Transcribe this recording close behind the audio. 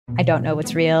I don't know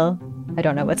what's real. I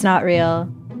don't know what's not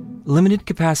real. Limited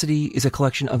Capacity is a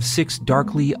collection of 6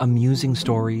 darkly amusing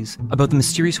stories about the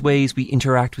mysterious ways we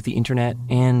interact with the internet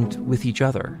and with each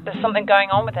other. There's something going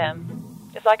on with him.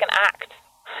 It's like an act.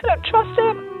 I don't trust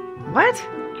him. What?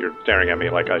 You're staring at me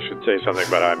like I should say something,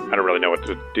 but I don't really know what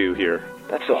to do here.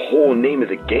 That's the whole name of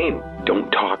the game. Don't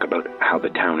talk about how the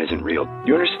town isn't real.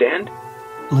 You understand?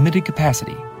 Limited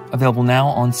Capacity. Available now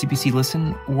on CBC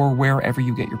Listen or wherever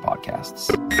you get your podcasts.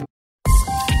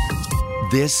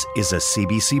 This is a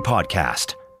CBC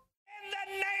podcast. In the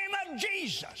name of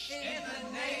Jesus. In the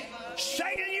name of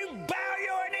Satan, you bow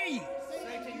your knee.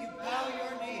 Satan, you bow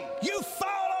your knee. You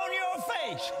fall on your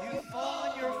face. You fall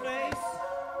on your face.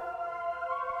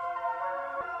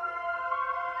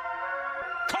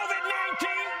 COVID-19.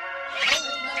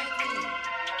 COVID-19.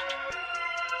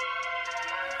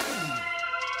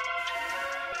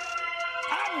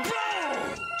 I blow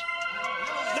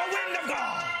the wind of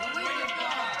God. The wind of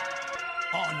God.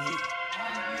 On you.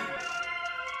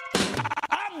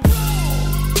 I blow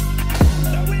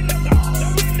the wind of God. The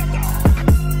wind of God.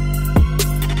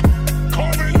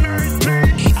 COVID-19.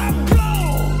 I blow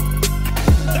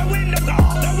the wind of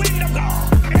God. The wind of God.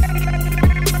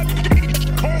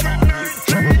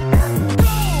 COVID-19.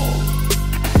 Blow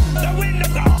the wind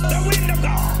of God. The wind of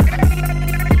God.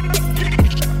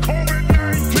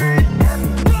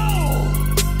 COVID-19. Blow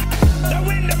the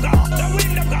wind of God. The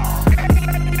wind of God.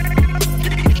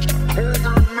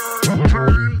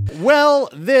 Well,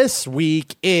 this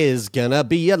week is gonna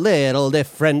be a little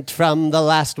different from the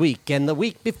last week and the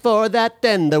week before that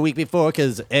and the week before,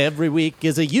 because every week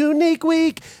is a unique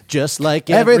week, just like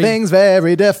Everything's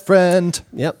very different.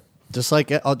 Yep, just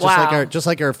like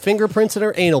our fingerprints and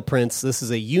our anal prints. This is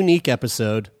a unique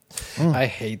episode. I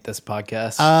hate this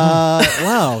podcast.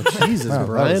 Wow, Jesus, Wow,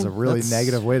 Brian, that was a really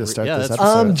negative way to start this that's-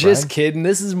 episode. I'm just Brian. kidding.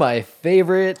 This is my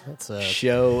favorite a-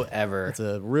 show ever. It's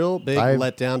a real big I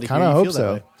letdown to kinda hear you hope feel so.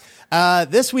 that way.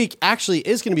 This week actually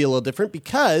is going to be a little different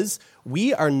because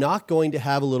we are not going to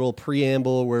have a little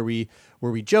preamble where we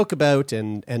joke about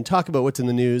and talk about what's in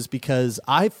the news, because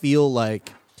I feel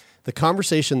like the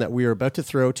conversation that we are about to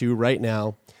throw to right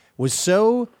now is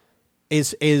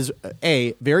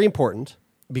very important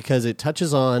because it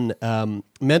touches on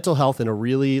mental health in a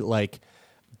really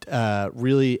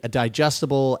really a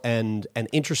digestible and an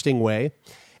interesting way.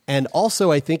 And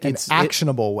also, I think it's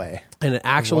actionable way. In an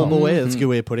actionable way. That's a good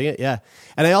way of putting it. Yeah.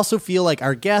 And I also feel like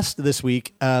our guest this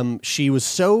week, she was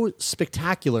so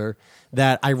spectacular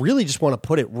that I really just want to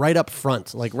put it right up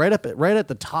front, like right at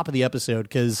the top of the episode,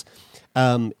 because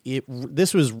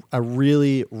this was a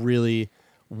really, really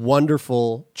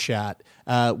wonderful chat.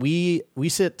 We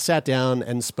sat down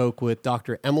and spoke with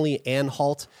Dr. Emily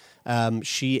Anhalt.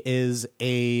 She is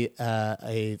a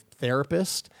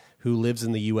therapist who lives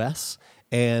in the U.S.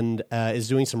 and is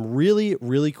doing some really,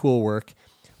 really cool work.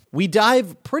 We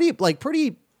dive pretty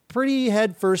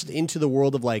head first into the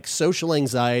world of like social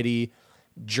anxiety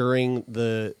during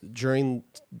the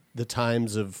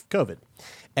times of COVID.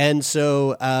 And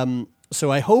so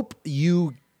I hope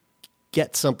you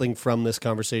get something from this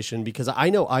conversation, because I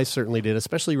know I certainly did,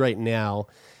 especially right now,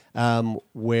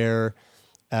 where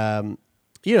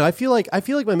I feel like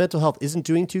my mental health isn't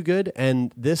doing too good,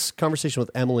 and this conversation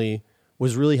with Emily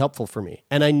was really helpful for me.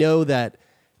 And I know that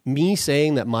me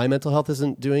saying that my mental health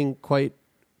isn't doing quite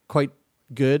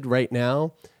good right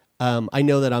now, I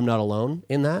know that I'm not alone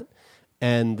in that.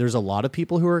 And there's a lot of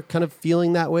people who are kind of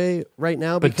feeling that way right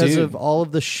now because of all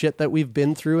of the shit that we've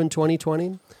been through in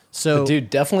 2020. So, dude,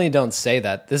 definitely don't say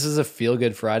that. This is a Feel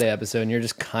Good Friday episode, and you're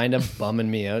just kind of bumming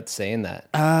me out saying that.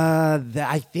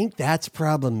 I think that's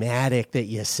problematic that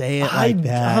you say it like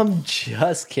that. I'm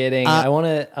just kidding. I want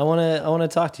to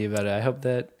talk to you about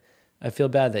it. I feel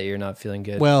bad that you're not feeling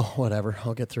good. Well, whatever.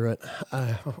 I'll get through it.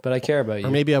 But I care about you.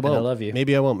 Or maybe I won't. And I love you.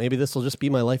 Maybe I won't. Maybe this will just be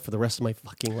my life for the rest of my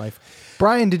fucking life.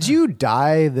 Brian, did you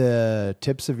dye the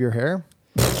tips of your hair?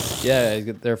 Yeah,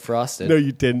 they're frosted. No,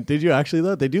 you didn't. Did you actually,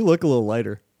 though? They do look a little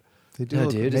lighter. They do.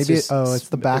 No, dude. Maybe it's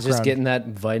the background. It's just getting that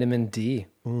vitamin D.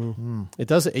 Mm-hmm. It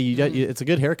does. It's a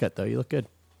good haircut, though. You look good.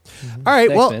 Mm-hmm. All right.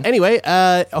 Thanks, well, man. anyway,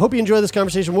 I hope you enjoy this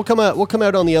conversation. We'll come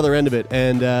out on the other end of it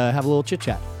and have a little chit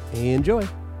chat. Enjoy.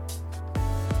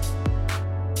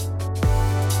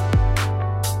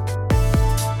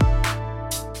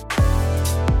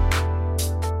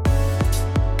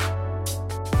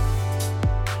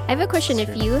 I have a question.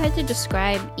 If you had to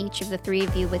describe each of the three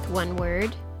of you with one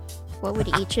word, what would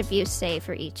each of you say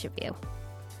for each of you?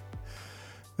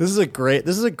 This is a great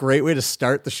way to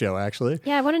start the show, actually.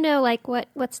 Yeah, I want to know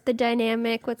what's the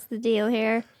dynamic? What's the deal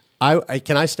here?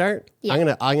 Can I start?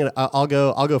 Yeah. I'll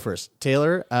go first.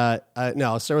 Taylor, no,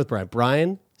 I'll start with Brian.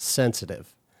 Brian,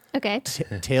 sensitive. Okay.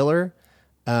 Taylor,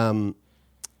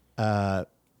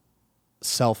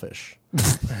 selfish.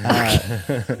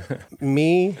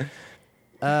 Me,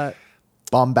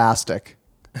 Bombastic.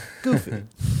 goofy.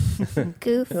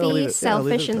 Goofy,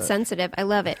 selfish, and sensitive. I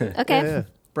love it. Okay. Yeah.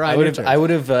 Brian, I would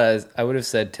have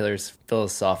said Taylor's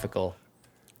philosophical.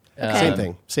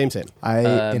 Same.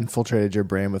 I infiltrated your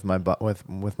brain with my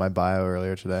with my bio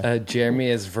earlier today. Jeremie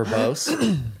is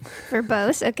verbose.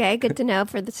 Verbose. Okay, good to know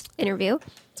for this interview.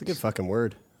 It's a good fucking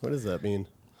word. What does that mean?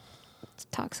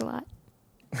 Talks a lot.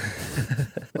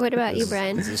 What about you,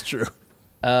 Brian? This is true.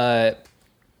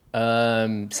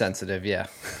 Sensitive, yeah.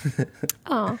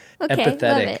 Oh, okay. Empathetic,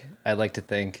 Love it. I like to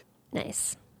think.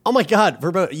 Nice. Oh my God,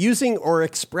 using or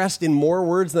expressed in more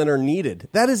words than are needed.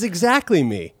 That is exactly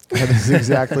me. That is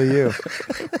exactly you.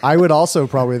 I would also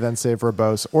probably then say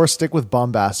verbose or stick with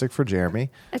bombastic for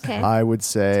Jeremie. Okay. I would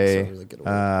say, really good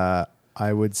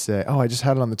I just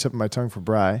had it on the tip of my tongue for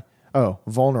Bri. Oh,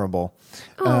 vulnerable.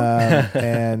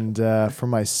 And for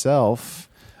myself,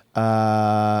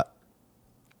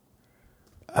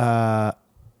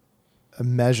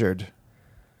 measured.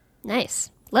 Nice.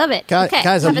 Love it. Guys,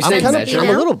 Have a sense of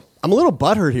you I'm a little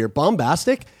butthurt here.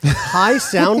 Bombastic, high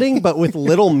sounding, but with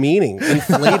little meaning.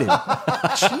 Inflated.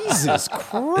 Jesus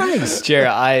Christ, Jared,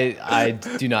 I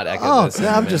do not echo this.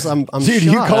 I'm Dude, shocked.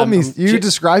 you called me. You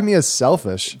described me as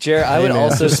selfish. Jared, I would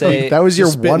also say that was your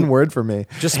just spitting- one word for me.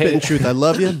 Just spitting truth. I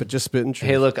love you, but just spitting truth.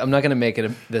 Hey, look, I'm not going to make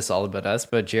this all about us,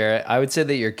 but Jared, I would say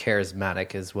that you're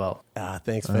charismatic as well.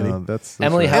 Thanks, Fetty. That's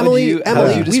Emily, right. how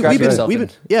would you describe yourself? We've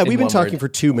been one talking word? for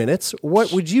 2 minutes.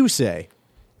 What would you say?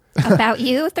 about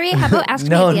you three. How about ask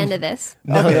me at the end of this?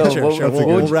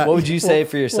 What would you say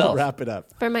for yourself? We'll wrap it up.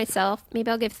 For myself, maybe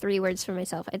I'll give 3 words for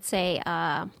myself. I'd say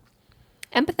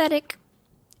empathetic,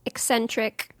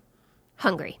 eccentric,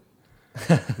 hungry.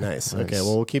 Nice. Okay,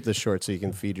 well, we'll keep this short so you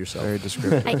can feed yourself. Very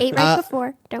descriptive. I ate right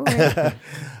before. Don't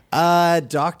worry.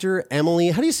 Dr. Emily,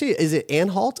 how do you say it? Is it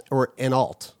Anhalt or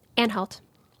Anhalt? Anhalt.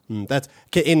 That's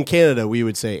in Canada. We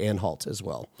would say Anhalt as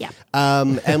well. Yeah.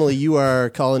 Emily, you are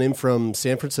calling in from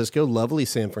San Francisco, lovely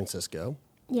San Francisco.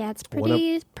 Yeah, it's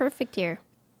pretty perfect here.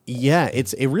 Yeah,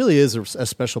 it really is a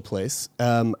special place.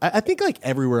 I think like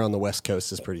everywhere on the West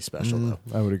Coast is pretty special, though.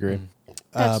 I would agree.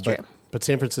 That's true. But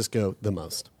San Francisco the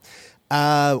most.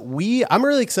 I'm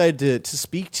really excited to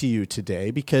speak to you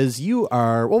today because you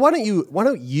are. Well, why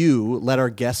don't you let our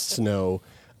guests know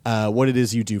what it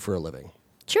is you do for a living?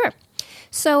 Sure.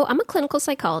 So I'm a clinical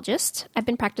psychologist. I've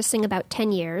been practicing about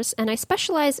 10 years, and I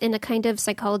specialize in a kind of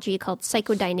psychology called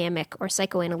psychodynamic or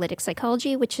psychoanalytic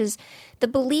psychology, which is the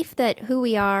belief that who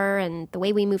we are and the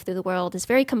way we move through the world is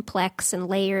very complex and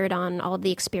layered on all of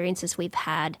the experiences we've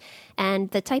had.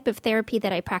 And the type of therapy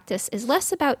that I practice is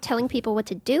less about telling people what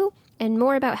to do and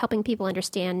more about helping people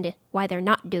understand why they're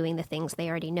not doing the things they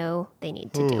already know they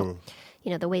need to do.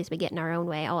 You know, the ways we get in our own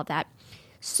way, all of that.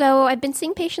 So I've been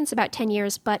seeing patients about 10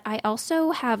 years, but I also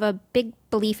have a big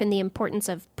belief in the importance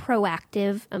of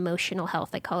proactive emotional health.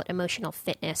 I call it emotional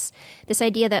fitness. This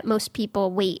idea that most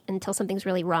people wait until something's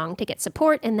really wrong to get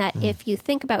support, and that if you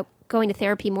think about going to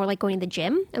therapy more like going to the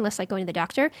gym and less like going to the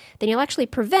doctor, then you'll actually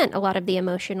prevent a lot of the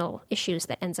emotional issues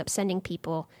that ends up sending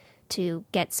people to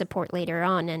get support later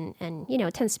on. And you know,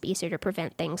 it tends to be easier to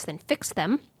prevent things than fix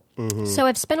them. So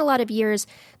I've spent a lot of years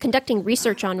conducting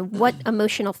research on what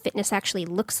emotional fitness actually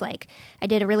looks like. I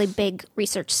did a really big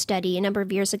research study a number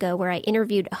of years ago where I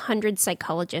interviewed 100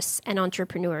 psychologists and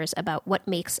entrepreneurs about what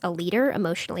makes a leader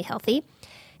emotionally healthy.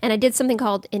 And I did something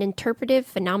called an interpretive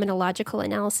phenomenological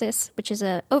analysis, which is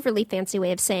an overly fancy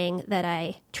way of saying that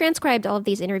I transcribed all of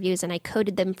these interviews and I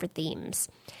coded them for themes.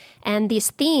 And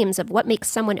these themes of what makes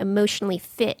someone emotionally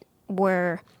fit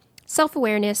were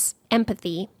self-awareness,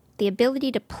 empathy, the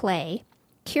ability to play,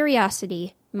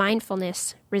 curiosity,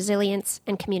 mindfulness, resilience,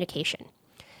 and communication.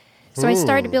 So I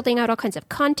started building out all kinds of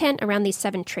content around these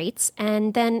 7 traits.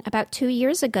 And then about 2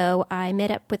 years ago, I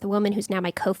met up with a woman who's now my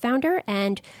co-founder,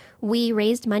 and we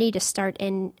raised money to start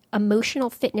an emotional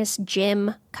fitness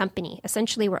gym company.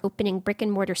 Essentially, we're opening brick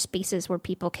and mortar spaces where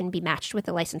people can be matched with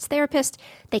a licensed therapist.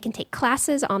 They can take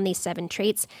classes on these 7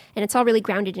 traits, and it's all really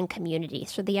grounded in community.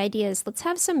 So the idea is let's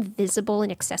have some visible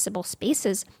and accessible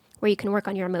spaces where you can work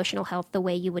on your emotional health the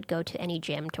way you would go to any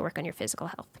gym to work on your physical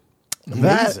health.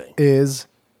 That is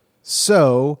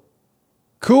so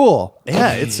cool.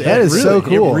 Yeah, that is so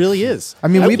cool. It really is. I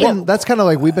mean, that's kind of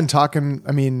like we've been talking.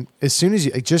 I mean, as soon as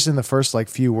you, just in the first like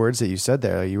few words that you said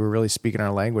there, you were really speaking our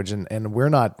language, and we're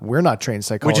not trained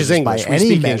psychologists, which is English. by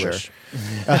any measure.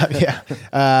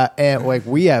 And like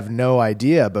we have no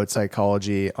idea about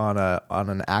psychology on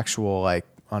an actual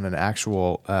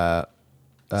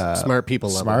smart people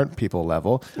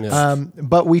level. Yeah.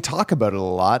 But we talk about it a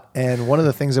lot, and one of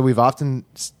the things that we've often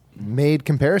made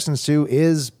comparisons to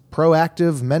is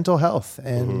proactive mental health,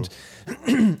 and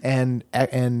and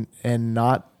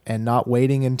not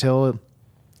waiting until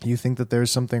you think that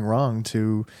there's something wrong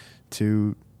to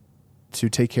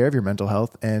take care of your mental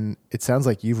health. And it sounds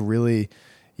like you've really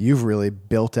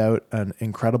built out an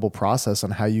incredible process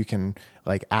on how you can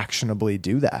like actionably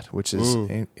do that, which is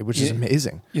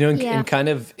amazing. You know, in kind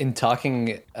of in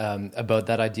talking about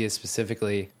that idea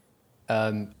specifically,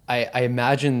 I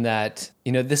imagine that,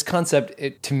 you know, this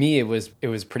concept, to me, it was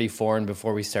pretty foreign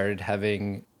before we started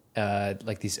having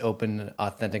like these open,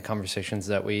 authentic conversations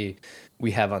that we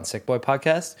have on Sick Boy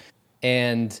podcast.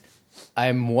 And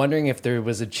I'm wondering if there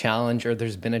was a challenge, or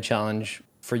there's been a challenge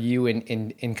for you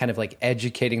in kind of like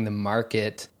educating the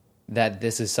market that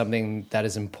this is something that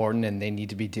is important and they need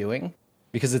to be doing,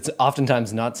 because it's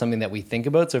oftentimes not something that we think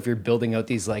about. So if you're building out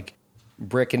these like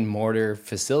brick and mortar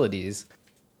facilities,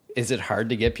 is it hard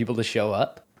to get people to show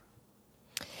up?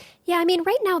 Yeah, I mean,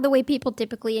 right now, the way people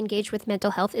typically engage with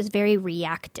mental health is very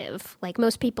reactive. Like,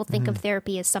 most people think of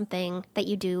therapy as something that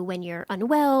you do when you're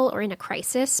unwell or in a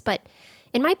crisis. But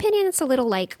in my opinion, it's a little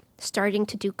like starting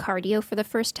to do cardio for the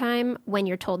first time when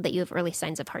you're told that you have early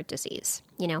signs of heart disease.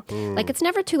 You know, like, it's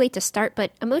never too late to start,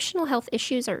 but emotional health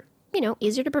issues are, you know,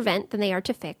 easier to prevent than they are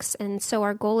to fix. And so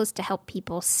our goal is to help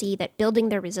people see that building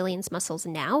their resilience muscles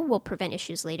now will prevent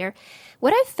issues later.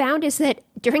 What I've found is that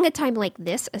during a time like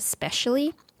this,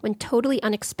 especially when totally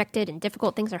unexpected and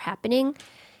difficult things are happening,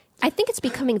 I think it's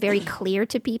becoming very clear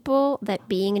to people that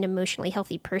being an emotionally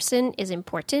healthy person is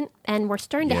important. And we're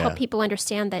starting to help people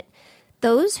understand that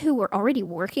those who were already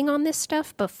working on this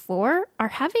stuff before are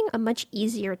having a much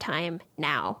easier time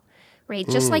now. Right?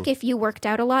 Just like if you worked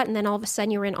out a lot and then all of a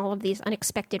sudden you were in all of these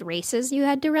unexpected races you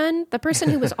had to run, the person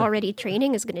who was already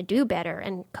training is going to do better.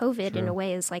 And COVID, in a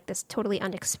way, is like this totally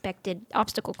unexpected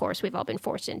obstacle course we've all been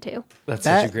forced into. That's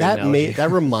such a great analogy.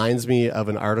 That reminds me of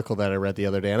an article that I read the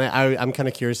other day. And I'm kind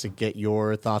of curious to get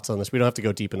your thoughts on this. We don't have to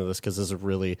go deep into this because this is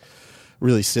really,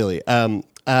 really silly. But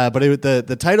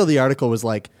the title of the article was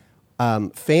like,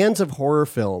 fans of horror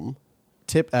film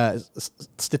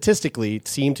statistically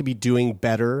seem to be doing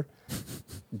better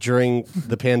during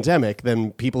the pandemic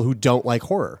than people who don't like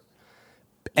horror.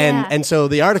 And so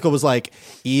the article was like,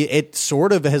 it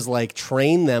sort of has like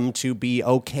trained them to be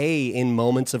okay in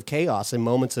moments of chaos and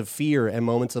moments of fear and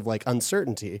moments of like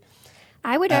uncertainty.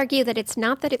 I would argue that it's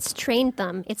not that it's trained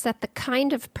them, it's that the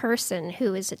kind of person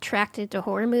who is attracted to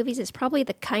horror movies is probably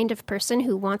the kind of person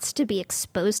who wants to be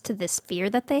exposed to this fear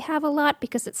that they have a lot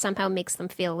because it somehow makes them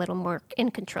feel a little more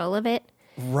in control of it.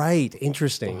 Right.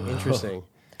 Interesting.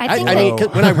 I mean,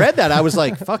 when I read that, I was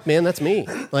like, "Fuck, man, that's me."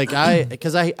 Like,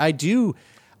 because I do.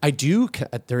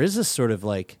 There is this sort of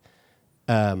like,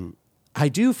 I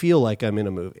do feel like I'm in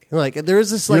a movie. Like, there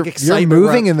is this like excitement. You're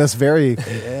moving in this very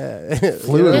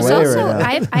fluid There's way also,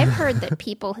 right now. I've heard that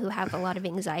people who have a lot of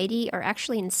anxiety are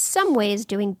actually in some ways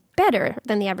doing better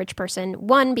than the average person.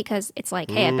 One, because it's like,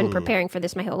 hey, I've been preparing for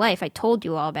this my whole life. I told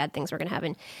you all bad things were going to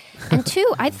happen. And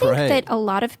two, I think that a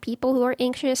lot of people who are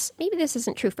anxious, maybe this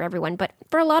isn't true for everyone, but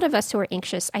for a lot of us who are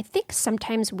anxious, I think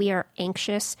sometimes we are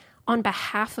anxious on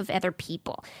behalf of other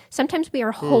people. Sometimes we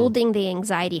are holding the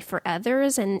anxiety for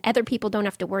others, and other people don't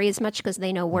have to worry as much because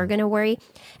they know we're going to worry.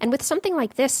 And with something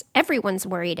like this, everyone's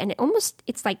worried, and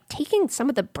it's like taking some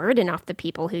of the burden off the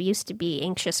people who used to be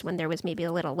anxious when there was maybe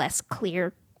a little less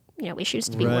clear, you know, issues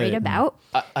to be worried about.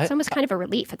 It's almost kind of a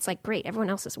relief. It's like, great,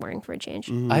 everyone else is worrying for a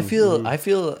change. I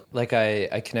feel like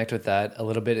I connect with that a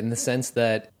little bit in the sense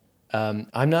that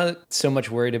I'm not so much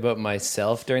worried about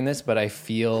myself during this, but I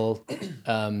feel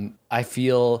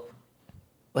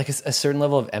like a certain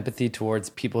level of empathy towards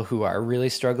people who are really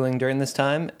struggling during this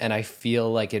time. And I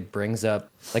feel like it brings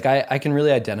up, like, I can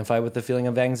really identify with the feeling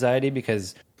of anxiety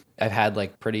because I've had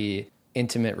like pretty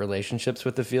intimate relationships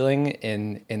with the feeling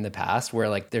in the past where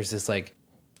like there's this like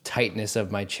tightness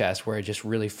of my chest where I just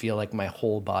really feel like my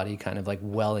whole body kind of like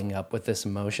welling up with this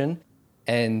emotion.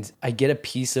 And I get a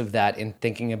piece of that in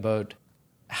thinking about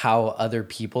how other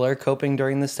people are coping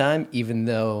during this time, even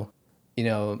though, you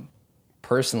know,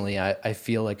 personally, I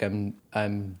feel like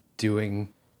I'm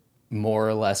doing more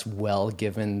or less well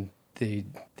given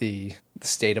the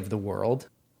state of the world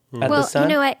at this time.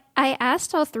 You know, I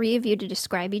asked all three of you to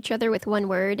describe each other with one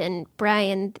word, and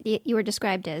Brian, you were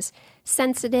described as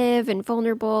sensitive and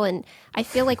vulnerable, and I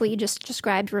feel like what you just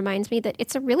described reminds me that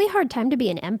it's a really hard time to be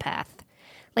an empath.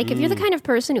 Like, if you're the kind of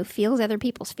person who feels other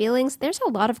people's feelings, there's a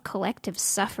lot of collective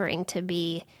suffering to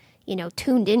be, you know,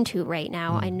 tuned into right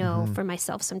now. I know for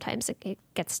myself sometimes it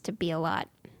gets to be a lot.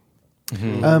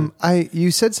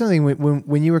 You said something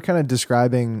when you were kind of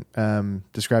describing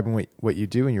what you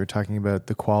do, and you were talking about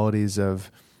the qualities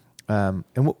of, and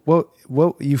what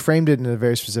you framed it in a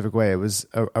very specific way. It was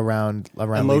around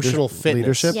emotional fitness.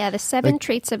 Leadership. Yeah, the 7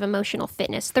 traits of emotional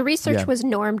fitness. The research was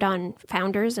normed on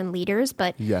founders and leaders,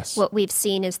 but what we've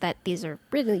seen is that these are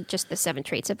really just the 7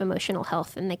 traits of emotional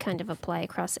health, and they kind of apply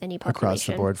across any population. Across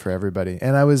the board for everybody.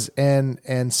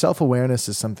 And self-awareness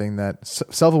is something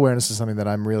that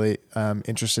I'm really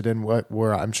interested in.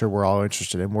 I'm sure we're all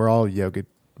interested in. We're all yoga.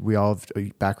 We all have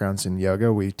backgrounds in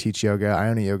yoga. We teach yoga. I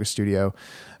own a yoga studio.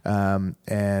 And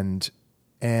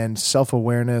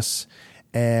self-awareness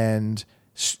and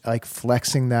like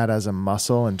flexing that as a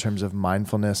muscle in terms of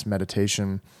mindfulness,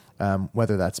 meditation,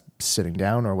 whether that's sitting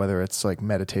down or whether it's like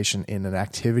meditation in an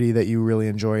activity that you really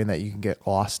enjoy and that you can get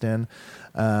lost in.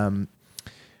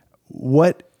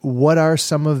 What are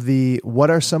some of the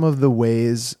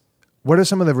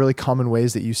really common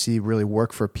ways that you see really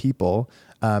work for people,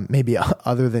 maybe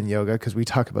other than yoga, because we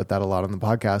talk about that a lot on the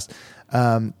podcast,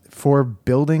 for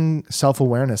building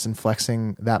self-awareness and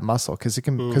flexing that muscle?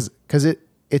 Because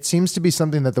it seems to be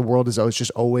something that the world is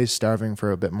always starving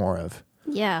for a bit more of.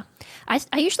 Yeah.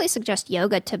 I usually suggest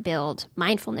yoga to build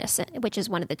mindfulness, which is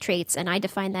one of the traits, and I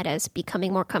define that as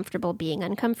becoming more comfortable being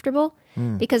uncomfortable.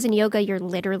 Because in yoga, you're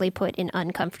literally put in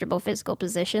uncomfortable physical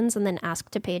positions and then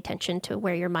asked to pay attention to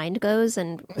where your mind goes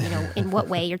and, in what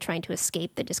way you're trying to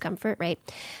escape the discomfort, right?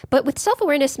 But with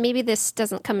self-awareness, maybe this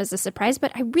doesn't come as a surprise,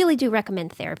 but I really do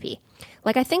recommend therapy.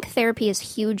 Like, I think therapy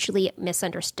is hugely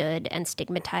misunderstood and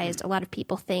stigmatized. A lot of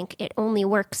people think it only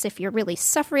works if you're really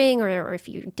suffering or if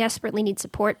you desperately need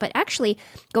support. But actually,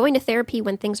 going to therapy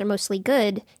when things are mostly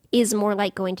good is more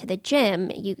like going to the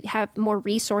gym. You have more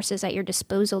resources at your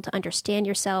disposal to understand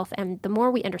yourself. And the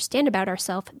more we understand about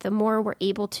ourselves, the more we're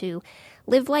able to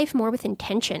live life more with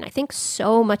intention. I think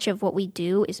so much of what we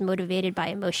do is motivated by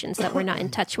emotions that we're not in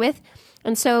touch with.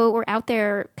 And so we're out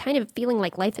there kind of feeling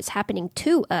like life is happening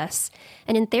to us.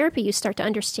 And in therapy, you start to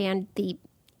understand the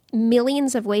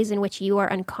millions of ways in which you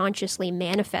are unconsciously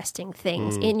manifesting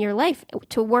things in your life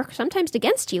to work sometimes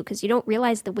against you, because you don't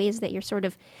realize the ways that you're sort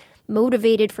of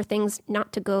motivated for things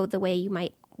not to go the way you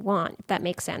might want, if that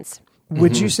makes sense.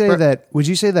 Would you say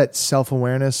that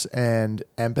self-awareness and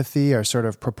empathy are sort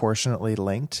of proportionately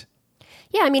linked?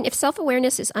 Yeah, I mean, if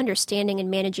self-awareness is understanding and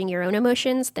managing your own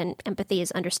emotions, then empathy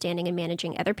is understanding and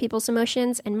managing other people's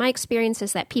emotions. And my experience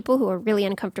is that people who are really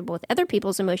uncomfortable with other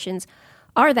people's emotions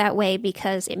are that way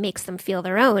because it makes them feel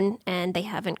their own, and they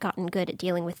haven't gotten good at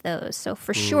dealing with those. So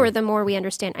for sure, the more we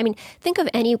understand, I mean, think of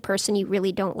any person you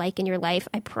really don't like in your life.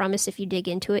 I promise if you dig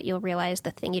into it, you'll realize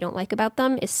the thing you don't like about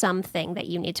them is something that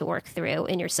you need to work through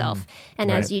in yourself. And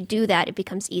as you do that, it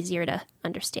becomes easier to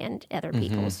understand other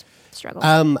people's struggles.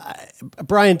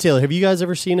 Brian, Taylor, have you guys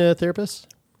ever seen a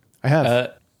therapist? I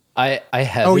have. I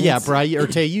have. Oh yeah, Brian or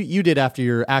Tay, you did after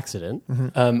your accident.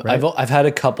 Right? I've had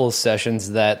a couple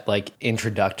sessions that like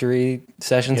introductory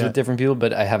sessions with different people,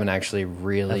 but I haven't actually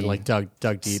really like dug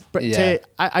deep. But Tay,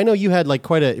 I know you had like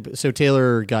so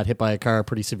Taylor got hit by a car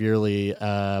pretty severely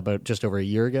about just over a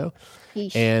year ago.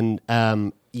 Yeesh. And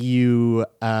you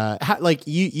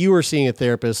were seeing a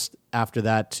therapist after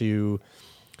that to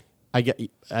I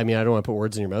mean I don't want to put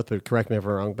words in your mouth, but correct me if I'm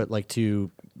wrong, but like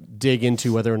to dig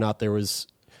into whether or not there was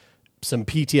some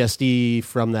PTSD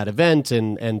from that event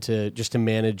and to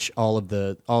manage all of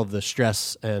the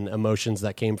stress and emotions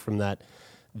that came from that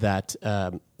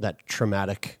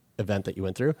traumatic event that you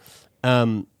went through.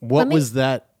 What was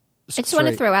that? I just want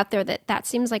to throw out there that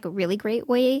seems like a really great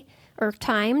way or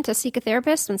time to seek a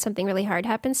therapist when something really hard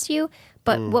happens to you.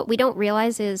 But what we don't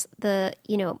realize is the,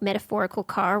 metaphorical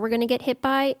car we're going to get hit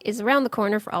by is around the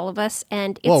corner for all of us.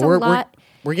 And it's a lot.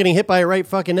 We're getting hit by it right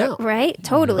fucking now. Right?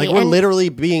 Totally. Like we're literally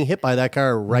being hit by that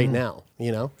car right now,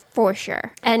 For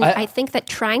sure. And I think that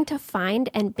trying to find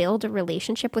and build a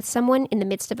relationship with someone in the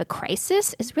midst of a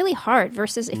crisis is really hard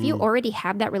versus if you already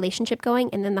have that relationship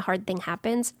going and then the hard thing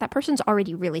happens, that person's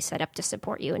already really set up to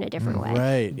support you in a different way.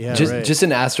 Right. Yeah. Just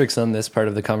an asterisk on this part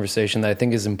of the conversation that I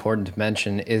think is important to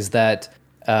mention is that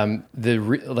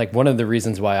one of the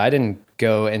reasons why I didn't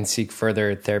go and seek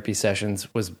further therapy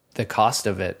sessions was the cost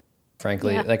of it.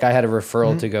 Frankly, like I had a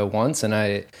referral to go once, and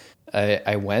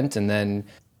I went, and then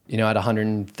at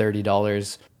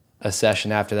 $130 a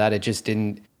session after that, it just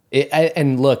didn't.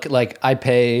 And look, like I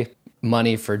pay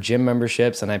money for gym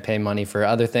memberships, and I pay money for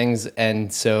other things,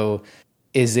 and so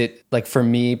is it like for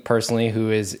me personally, who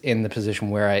is in the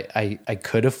position where I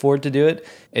could afford to do it?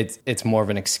 It's more of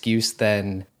an excuse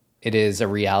than it is a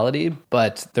reality.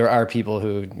 But there are people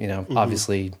who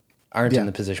obviously aren't in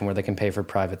the position where they can pay for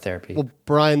private therapy. Well,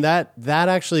 Brian, that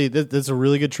actually, that's a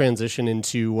really good transition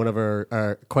into one of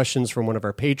our questions from one of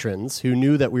our patrons who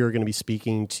knew that we were going to be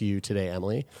speaking to you today,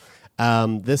 Emily.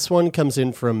 This one comes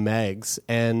in from Megs,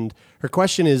 and her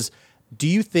question is, do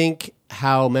you think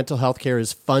how mental health care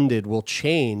is funded will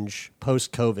change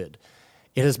post-COVID?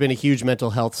 It has been a huge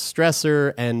mental health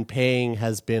stressor, and paying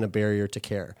has been a barrier to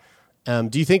care.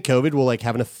 Do you think COVID will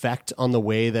have an effect on the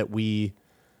way that we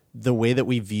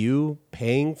view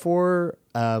paying for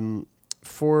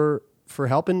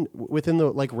help within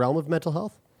the realm of mental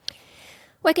health?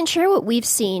 Well, I can share what we've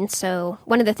seen. So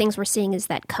one of the things we're seeing is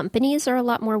that companies are a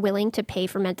lot more willing to pay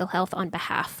for mental health on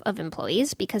behalf of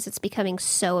employees because it's becoming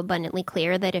so abundantly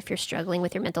clear that if you're struggling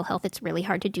with your mental health, it's really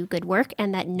hard to do good work,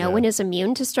 and that no one is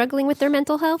immune to struggling with their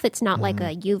mental health. It's not like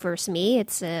a you versus me.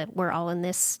 It's we're all in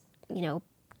this,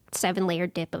 7-layer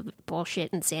dip of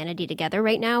bullshit insanity together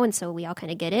right now, and so we all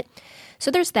kind of get it. So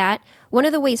there's that. One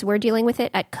of the ways we're dealing with it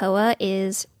at COA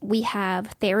is we have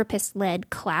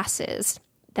therapist-led classes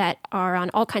that are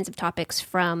on all kinds of topics,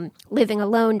 from living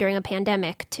alone during a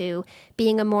pandemic to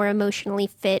being a more emotionally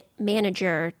fit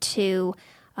manager to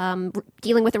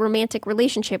dealing with a romantic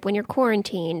relationship when you're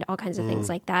quarantined, all kinds of things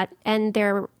like that. And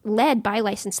they're led by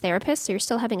licensed therapists, so you're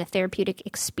still having a therapeutic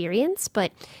experience,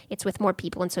 but it's with more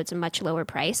people, and so it's a much lower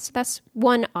price. So that's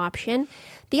one option.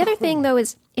 The other thing, though,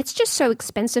 is it's just so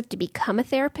expensive to become a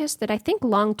therapist that I think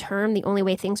long-term, the only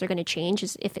way things are going to change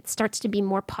is if it starts to be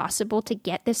more possible to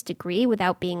get this degree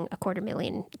without being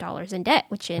 $250,000 in debt,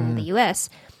 which in the U.S.,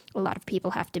 a lot of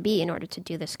people have to be in order to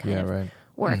do this kind of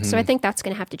work. So I think that's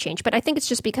going to have to change. But I think it's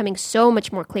just becoming so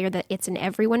much more clear that it's an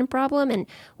everyone problem. And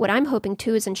what I'm hoping,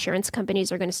 too, is insurance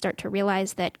companies are going to start to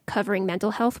realize that covering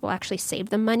mental health will actually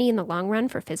save them money in the long run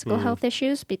for physical health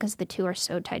issues, because the two are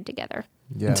so tied together.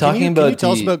 Yeah. Can you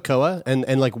tell us about COA and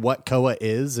what COA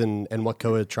is and what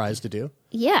COA tries to do?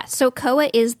 Yeah, so COA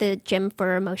is the gym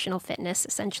for emotional fitness,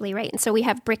 essentially, right? And so we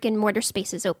have brick and mortar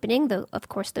spaces opening, though, of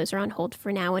course, those are on hold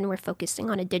for now, and we're focusing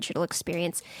on a digital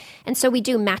experience. And so we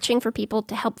do matching for people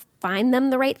to help find them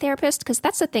the right therapist, because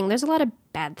that's the thing. There's a lot of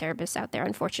bad therapists out there,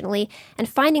 unfortunately, and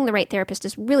finding the right therapist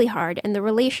is really hard, and the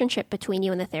relationship between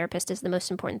you and the therapist is the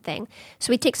most important thing.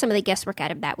 So we take some of the guesswork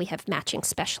out of that. We have matching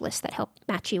specialists that help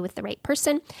match you with the right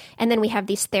person, and then we have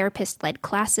these therapist-led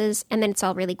classes, and then it's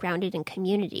all really grounded in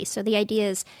community. So the idea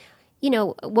is,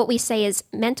 what we say is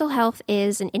mental health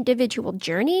is an individual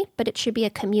journey, but it should be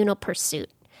a communal pursuit.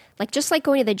 Just like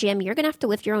going to the gym, you're going to have to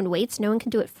lift your own weights. No one can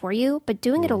do it for you, but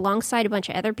doing it alongside a bunch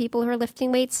of other people who are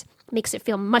lifting weights makes it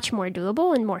feel much more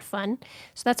doable and more fun.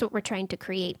 So that's what we're trying to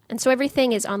create. And so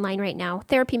everything is online right now.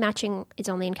 Therapy matching is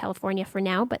only in California for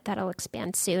now, but that'll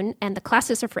expand soon. And the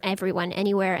classes are for everyone,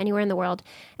 anywhere in the world.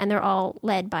 And they're all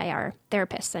led by our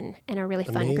therapists and are really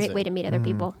fun. Amazing. Great way to meet other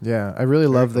people. Yeah. I really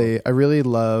love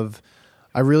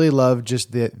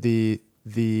just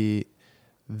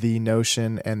the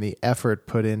notion and the effort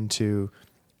put into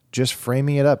just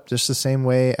framing it up the same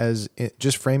way as a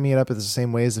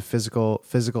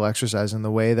physical exercise, in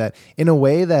a way that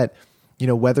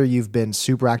whether you've been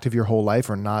super active your whole life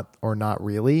or not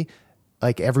really,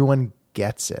 everyone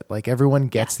gets it. Everyone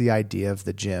gets the idea of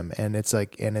the gym, and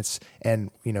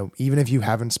even if you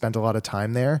haven't spent a lot of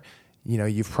time there,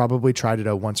 you've probably tried it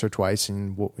out once or twice,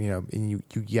 and you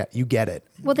get it.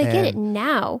 Well, they get it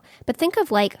now, but think of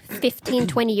 15,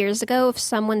 20 years ago, if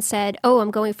someone said, "Oh, I'm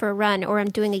going for a run," or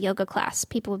 "I'm doing a yoga class,"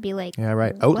 people would be like, "Yeah,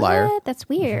 right, outlier. What? That's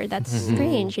weird. That's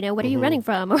strange. What are you running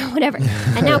from?" or whatever.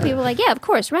 And now people are like, "Yeah, of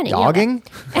course, running, jogging."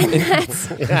 And that's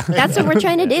what we're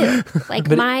trying to do.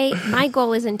 My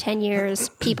goal is in 10 years,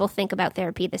 people think about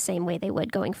therapy the same way they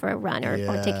would going for a run or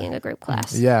taking a group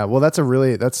class. Yeah, well, that's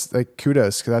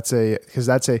kudos, because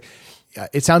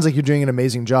it sounds like you're doing an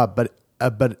amazing job, but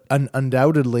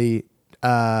undoubtedly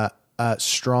a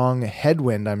strong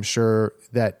headwind, I'm sure,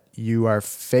 that you are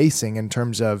facing in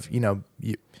terms of,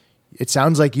 it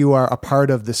sounds like you are a part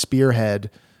of the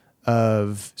spearhead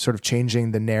of sort of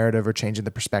changing the narrative or changing the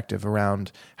perspective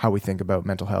around how we think about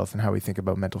mental health and how we think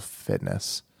about mental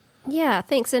fitness. Yeah,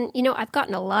 thanks. And, I've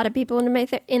gotten a lot of people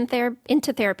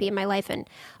into therapy in my life, and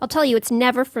I'll tell you, it's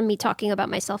never from me talking about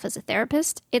myself as a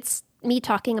therapist. It's me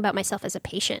talking about myself as a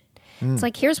patient. It's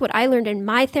here's what I learned in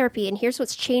my therapy, and here's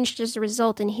what's changed as a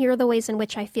result, and here are the ways in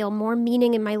which I feel more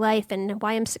meaning in my life and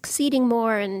why I'm succeeding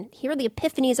more, and here are the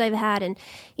epiphanies I've had. And,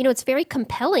 it's very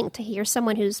compelling to hear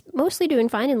someone who's mostly doing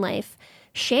fine in life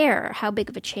share how big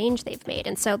of a change they've made.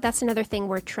 And so that's another thing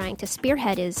we're trying to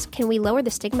spearhead is, can we lower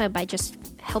the stigma by just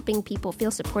helping people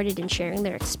feel supported in sharing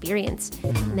their experience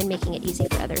and then making it easy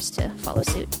for others to follow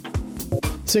suit.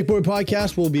 Sick Boy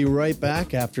Podcast will be right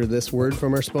back after this word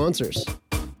from our sponsors.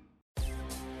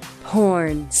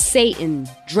 porn, Satan,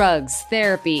 drugs,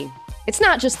 therapy. It's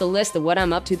not just the list of what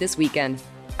I'm up to this weekend.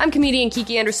 I'm comedian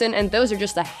Kiki Anderson, and those are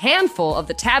just a handful of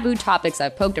the taboo topics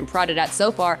I've poked and prodded at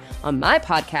so far on my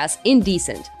podcast,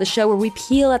 Indecent, the show where we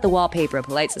peel at the wallpaper of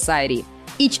polite society.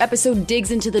 Each episode digs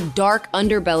into the dark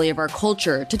underbelly of our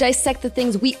culture to dissect the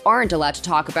things we aren't allowed to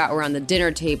talk about around the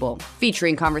dinner table,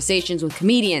 featuring conversations with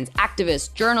comedians,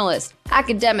 activists, journalists,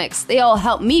 academics. They all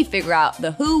help me figure out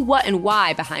the who, what, and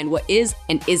why behind what is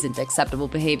and isn't acceptable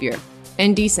behavior.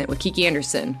 Indecent with Kiki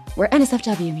Anderson, where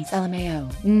NSFW meets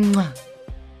LMAO. Mwah.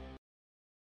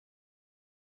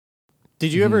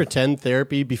 Did you ever attend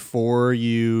therapy before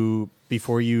you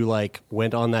like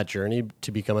went on that journey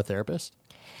to become a therapist?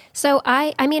 So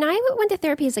I went to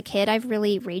therapy as a kid. I have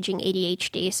really raging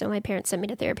ADHD, so my parents sent me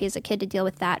to therapy as a kid to deal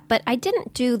with that. But I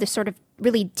didn't do the sort of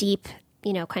really deep,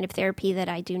 kind of therapy that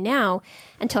I do now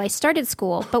until I started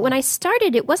school. But when I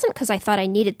started, it wasn't because I thought I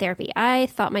needed therapy. I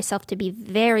thought myself to be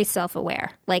very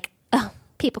self-aware. Like, oh,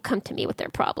 people come to me with their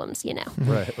problems,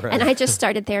 Right. And I just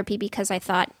started therapy because I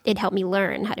thought it'd help me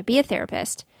learn how to be a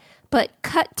therapist. But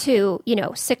cut to,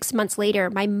 6 months later,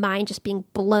 my mind just being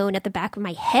blown at the back of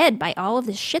my head by all of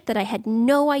this shit that I had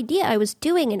no idea I was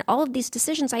doing, and all of these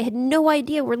decisions I had no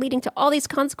idea were leading to all these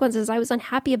consequences I was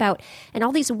unhappy about, and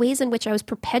all these ways in which I was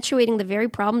perpetuating the very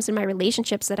problems in my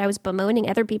relationships that I was bemoaning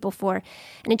other people for.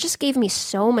 And it just gave me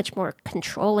so much more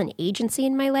control and agency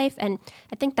in my life. And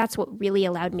I think that's what really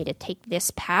allowed me to take this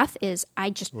path is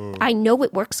I know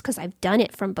it works because I've done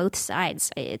it from both sides.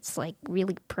 It's like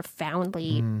really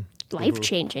profoundly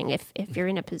life-changing if you're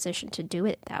in a position to do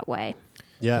it that way.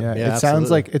 Yeah, it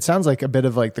sounds like a bit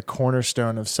of like the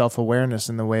cornerstone of self-awareness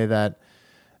in the way that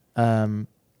a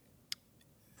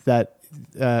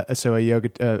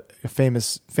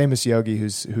famous yogi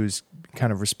who's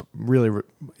kind of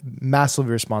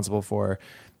massively responsible for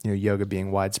yoga being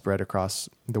widespread across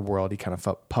the world. He kind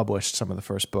of published some of the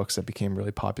first books that became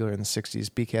really popular in the 60s,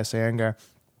 BKS Iyengar.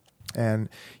 And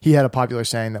he had a popular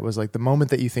saying that was like, the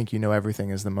moment that you think you know everything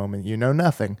is the moment you know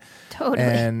nothing. Totally.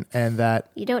 And that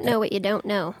you don't know what you don't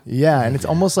know. Yeah. And it's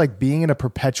almost like being in a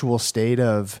perpetual state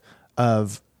of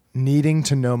needing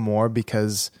to know more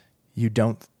because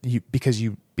because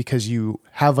you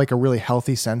have like a really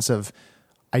healthy sense of,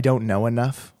 I don't know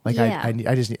enough. Like I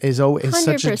just is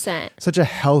 100%. such a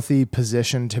healthy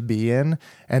position to be in.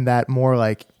 And that more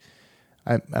like,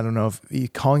 I don't know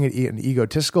if calling it an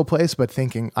egotistical place, but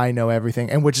thinking I know everything,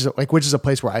 and which is a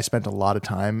place where I spent a lot of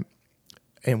time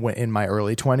in my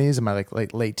early 20s, in my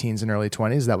like late teens and early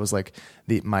 20s. That was like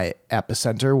my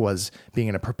epicenter was being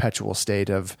in a perpetual state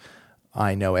of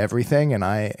I know everything, and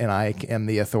I am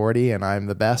the authority, and I'm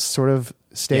the best sort of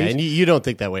state. Yeah, and you don't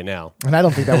think that way now. And I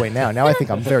don't think that way now. Now I think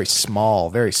I'm very small,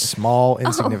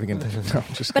 insignificant. No,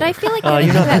 but I feel like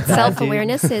that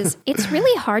self-awareness it's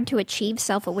really hard to achieve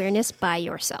self-awareness by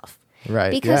yourself. Right.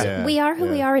 Because we are who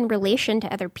we are in relation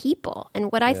to other people.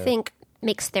 And what I think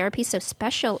makes therapy so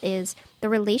special is the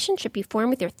relationship you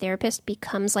form with your therapist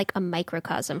becomes like a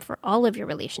microcosm for all of your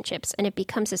relationships. And it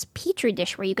becomes this petri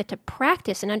dish where you get to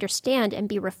practice and understand and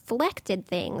be reflected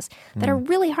things that are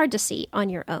really hard to see on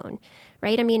your own.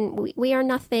 Right? I mean, we are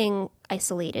nothing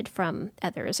isolated from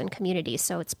others and communities,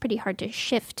 so it's pretty hard to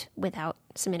shift without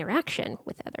some interaction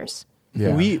with others.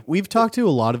 Yeah. We've talked to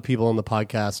a lot of people on the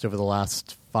podcast over the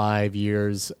last 5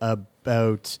 years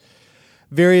about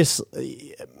various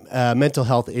mental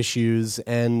health issues,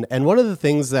 and one of the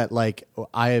things that like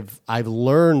I've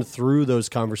learned through those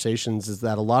conversations is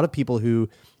that a lot of people who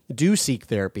do seek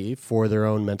therapy for their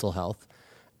own mental health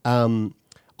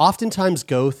oftentimes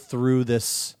go through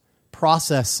this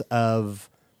process of,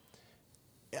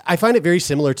 I find it very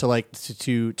similar to like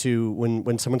to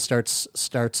when someone starts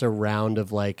a round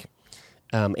of like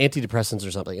antidepressants or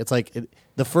something. It's like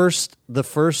the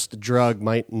first drug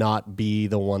might not be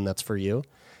the one that's for you,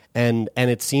 and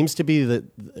it seems to be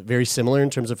very similar in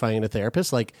terms of finding a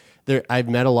therapist. Like I've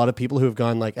met a lot of people who have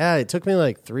gone like, it took me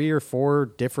like 3 or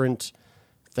 4 different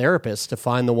therapists to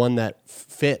find the one that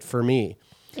fit for me.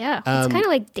 Yeah, it's kind of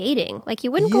like dating. Like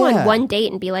you wouldn't go on one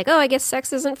date and be like, "Oh, I guess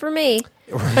sex isn't for me."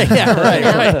 Right. Yeah.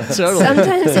 Right. Totally.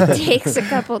 Sometimes it takes a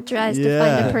couple tries to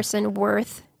find a person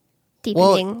worth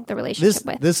deepening the relationship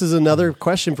with. This is another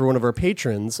question for one of our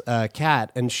patrons,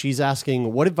 Kat, and she's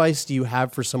asking, "What advice do you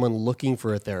have for someone looking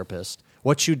for a therapist?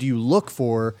 What should you look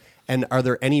for, and are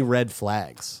there any red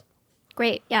flags?"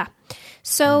 Great. Yeah.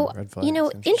 So,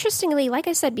 interestingly, like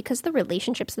I said, because the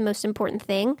relationship's the most important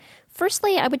thing,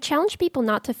 firstly, I would challenge people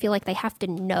not to feel like they have to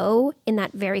know in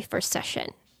that very first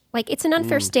session. Like, it's an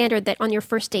unfair standard that on your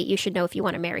first date, you should know if you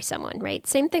want to marry someone, right?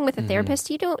 Same thing with a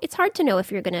therapist. It's hard to know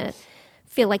if you're going to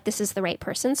feel like this is the right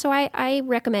person. So I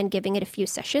recommend giving it a few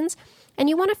sessions. And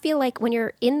you want to feel like when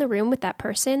you're in the room with that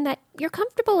person that you're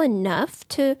comfortable enough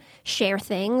to share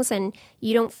things and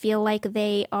you don't feel like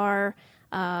they are,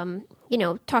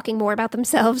 talking more about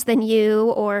themselves than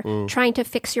you or trying to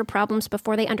fix your problems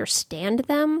before they understand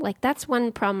them. Like that's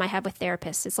one problem I have with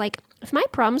therapists. It's like if my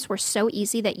problems were so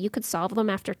easy that you could solve them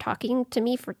after talking to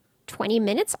me for 20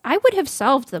 minutes, I would have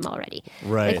solved them already.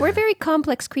 Right. Like we're very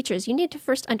complex creatures. You need to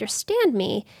first understand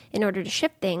me in order to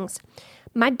shift things.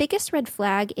 My biggest red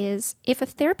flag is if a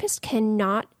therapist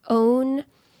cannot own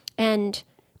and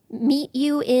meet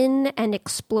you in and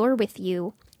explore with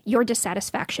you your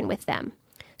dissatisfaction with them.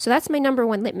 So that's my number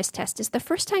one litmus test is the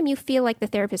first time you feel like the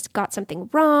therapist got something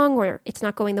wrong or it's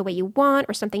not going the way you want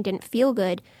or something didn't feel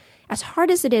good. As hard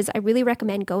as it is, I really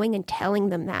recommend going and telling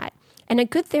them that. And a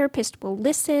good therapist will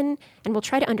listen and will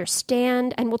try to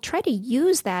understand and will try to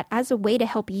use that as a way to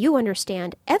help you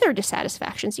understand other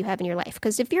dissatisfactions you have in your life.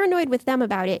 Because if you're annoyed with them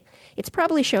about it, it's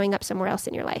probably showing up somewhere else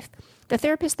in your life. The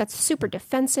therapist that's super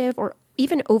defensive or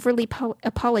even overly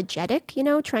apologetic,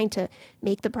 trying to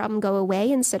make the problem go away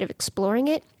instead of exploring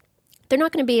it, they're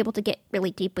not going to be able to get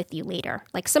really deep with you later.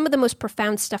 Like some of the most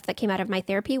profound stuff that came out of my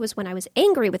therapy was when I was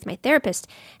angry with my therapist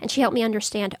and she helped me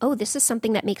understand, oh, this is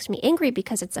something that makes me angry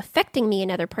because it's affecting me in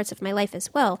other parts of my life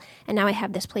as well. And now I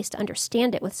have this place to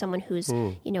understand it with someone who's,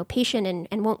 patient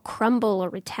and won't crumble or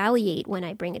retaliate when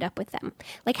I bring it up with them.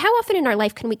 Like how often in our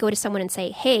life can we go to someone and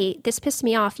say, hey, this pissed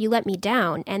me off, you let me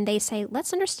down. And they say,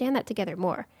 let's understand that together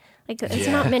more. Like there's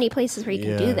not many places where you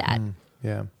can do that.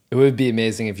 Yeah. It would be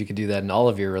amazing if you could do that in all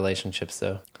of your relationships,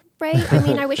 though. Right? I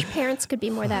mean, I wish parents could be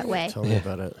more that way. Tell me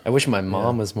about it. I wish my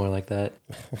mom was more like that.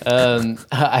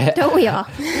 Don't we all?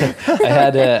 I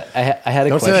had a Don't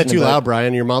question say that too about- loud,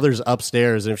 Brian. Your mother's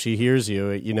upstairs, and if she hears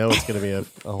you, it's going to be a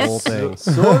whole thing.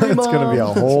 Sorry, it's going to be a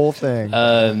whole thing.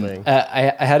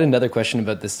 I had another question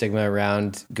about the stigma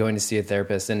around going to see a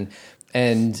therapist, and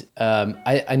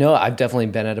I know I've definitely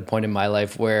been at a point in my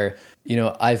life where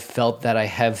I've felt that I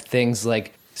have things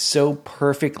like so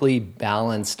perfectly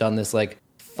balanced on this like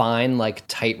fine like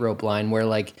tightrope line where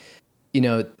like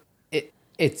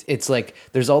it's like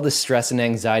there's all this stress and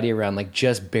anxiety around like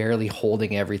just barely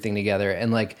holding everything together,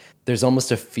 and like there's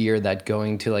almost a fear that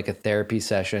going to like a therapy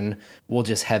session will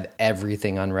just have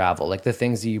everything unravel, like the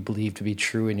things that you believe to be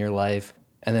true in your life,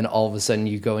 and then all of a sudden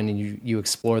you go in and you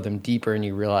explore them deeper and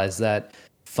you realize that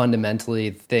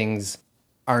fundamentally things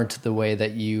aren't the way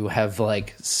that you have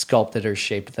like sculpted or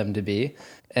shaped them to be.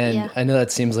 And I know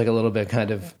that seems like a little bit kind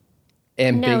of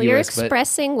ambiguous. No, you're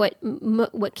expressing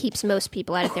what keeps most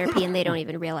people out of therapy and they don't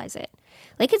even realize it.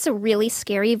 Like it's a really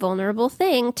scary, vulnerable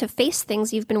thing to face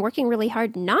things you've been working really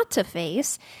hard not to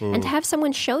face and to have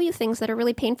someone show you things that are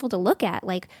really painful to look at.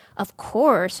 Like, of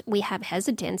course, we have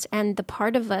hesitance, and the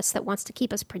part of us that wants to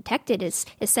keep us protected is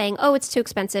saying, oh, it's too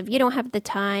expensive. You don't have the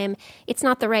time. It's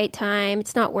not the right time.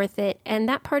 It's not worth it. And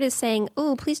that part is saying,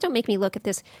 oh, please don't make me look at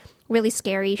this really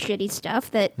scary, shitty stuff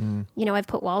that, I've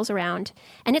put walls around.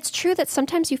 And it's true that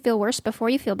sometimes you feel worse before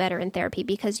you feel better in therapy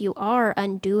because you are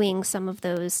undoing some of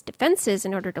those defenses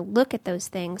in order to look at those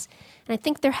things. And I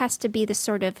think there has to be this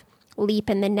sort of leap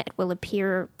and the net will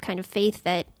appear kind of faith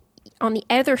that on the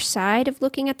other side of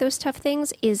looking at those tough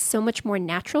things is so much more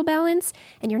natural balance,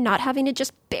 and you're not having to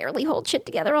just barely hold shit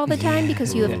together all the time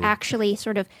because you have actually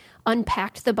sort of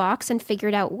unpacked the box and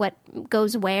figured out what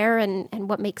goes where and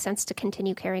what makes sense to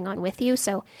continue carrying on with you.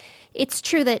 So it's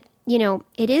true that,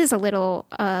 it is a little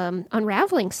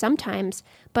unraveling sometimes,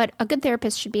 but a good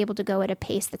therapist should be able to go at a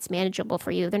pace that's manageable for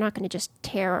you. They're not going to just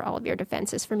tear all of your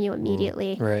defenses from you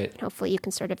immediately. Right. Hopefully you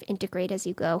can sort of integrate as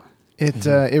you go.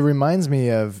 It reminds me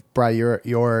of Brian,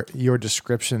 your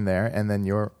description there, and then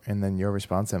your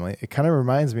response, Emily. It kind of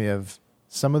reminds me of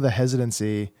some of the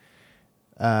hesitancy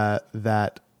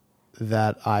that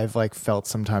I've like felt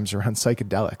sometimes around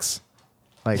psychedelics,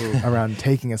 like around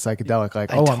taking a psychedelic.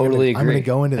 Like, I'm going to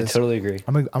go into this. I totally agree.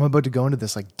 I'm about to go into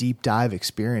this like deep dive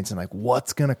experience, and like,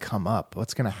 what's going to come up?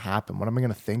 What's going to happen? What am I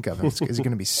going to think of? Is it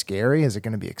going to be scary? Is it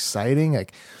going to be exciting?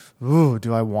 Like, ooh,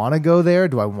 do I want to go there?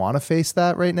 Do I want to face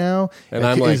that right now? And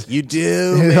I'm like, you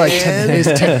do, man. Like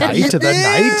tonight to the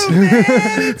night.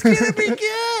 It's gonna be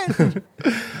good.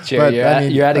 Jerry,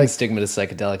 you're adding stigma to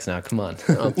psychedelics now. Come on.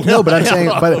 No, but I'm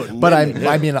saying,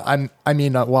 I'm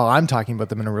talking about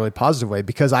them in a really positive way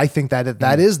because I think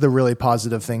that is the really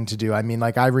positive thing to do. I mean,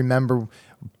 like I remember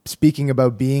speaking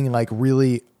about being like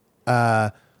really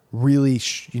overly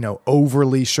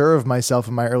sure of myself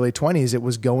in my early 20s. It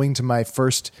was going to my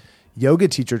first yoga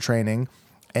teacher training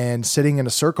and sitting in a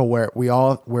circle where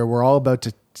we're all about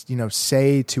to,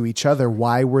 say to each other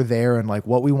why we're there and like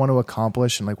what we want to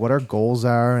accomplish and like what our goals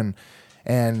are.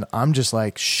 And I'm just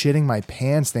like shitting my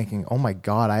pants thinking, oh my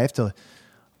God,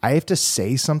 I have to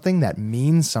say something that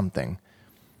means something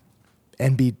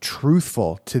and be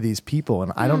truthful to these people.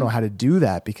 And I don't know how to do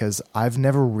that because I've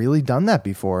never really done that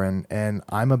before. And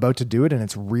I'm about to do it, and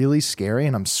it's really scary,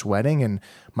 and I'm sweating and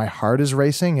my heart is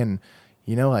racing. And,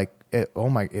 you know, like,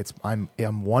 I'm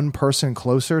one person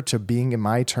closer to being in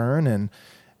my turn.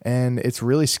 And it's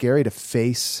really scary to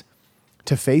face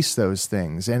those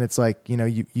things. And it's like, you know,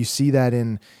 you see that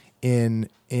in,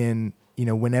 you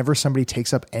know, whenever somebody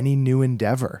takes up any new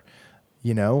endeavor,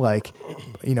 you know, like,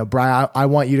 you know, Brian, I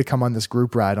want you to come on this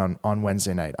group ride on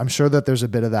Wednesday night. I'm sure that there's a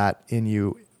bit of that in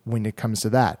you when it comes to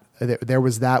that. There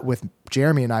was that with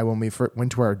Jeremie and I when we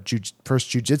went to our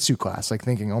first jiu-jitsu class, like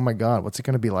thinking, oh my God, what's it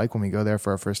going to be like when we go there for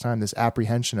our first time? This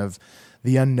apprehension of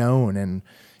the unknown. And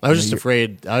I was just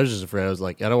afraid. I was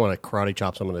like, I don't want to karate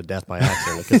chop someone to death by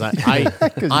accident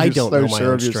because I don't know my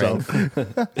own strength.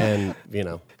 And, you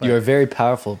know. You are very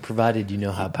powerful, provided you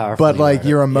know how powerful but you like are.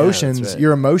 your emotions, Yeah, that's right.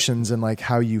 your emotions and like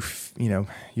how you know,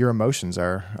 your emotions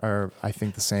are, I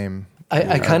think, the same.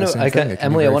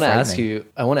 Emily, I want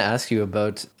to ask you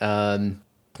about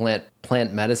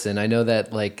plant medicine. I know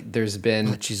that like there's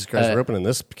been Jesus Christ, we're opening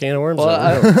this can of worms.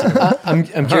 Well, I'm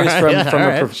curious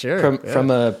from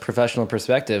right, a professional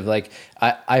perspective. Like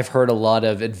I've heard a lot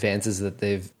of advances that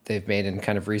they've made in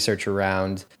kind of research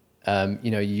around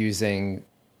you know, using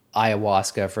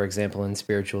ayahuasca, for example, in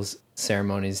spiritual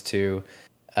ceremonies to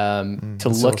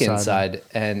look inside,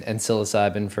 and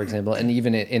psilocybin, for example, and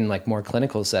even in like more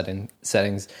clinical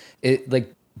settings.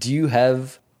 Do you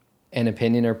have an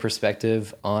opinion or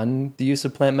perspective on the use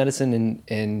of plant medicine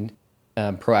in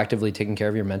proactively taking care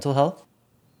of your mental health?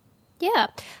 Yeah.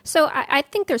 So I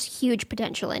think there's huge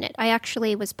potential in it. I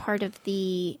actually was part of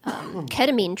the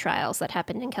ketamine trials that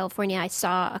happened in California. I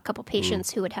saw a couple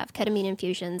patients who would have ketamine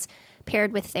infusions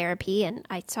paired with therapy, and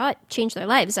I saw it change their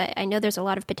lives. I know there's a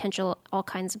lot of potential, all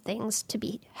kinds of things to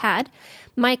be had.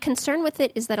 My concern with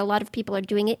it is that a lot of people are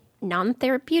doing it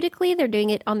non-therapeutically. They're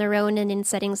doing it on their own and in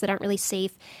settings that aren't really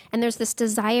safe. And there's this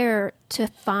desire to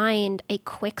find a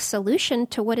quick solution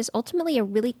to what is ultimately a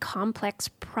really complex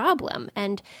problem.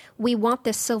 And we want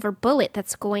this silver bullet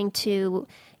that's going to,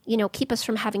 you know, keep us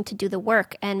from having to do the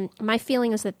work. And my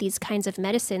feeling is that these kinds of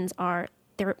medicines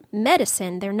they're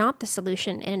medicine. They're not the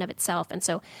solution in and of itself. And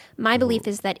so my belief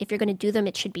is that if you're going to do them,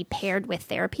 it should be paired with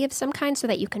therapy of some kind so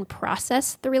that you can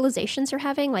process the realizations you're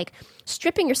having. Like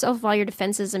stripping yourself of all your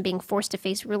defenses and being forced to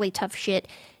face really tough shit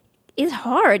is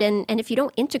hard. And if you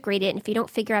don't integrate it and if you don't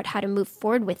figure out how to move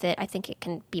forward with it, I think it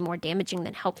can be more damaging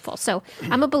than helpful. So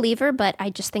I'm a believer, but I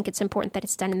just think it's important that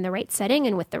it's done in the right setting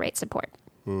and with the right support.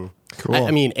 Cool. I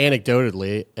mean,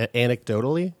 anecdotally.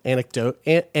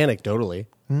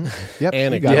 Yep.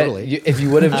 Anecdotally. If you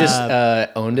would have just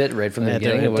owned it right from the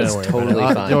beginning, it was totally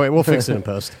fine. Don't worry, we'll fix it in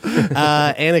post.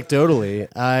 Anecdotally,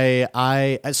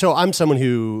 so I'm someone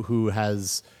who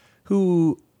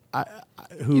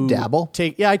You dabble?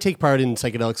 I take part in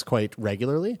psychedelics quite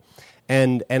regularly,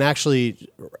 and actually,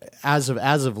 as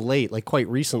of late, like quite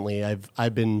recently,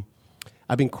 I've been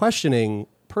questioning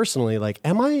personally, like,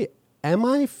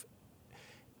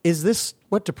 is this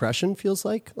what depression feels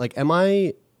like? Like, am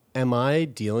I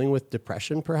dealing with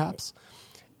depression perhaps?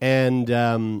 And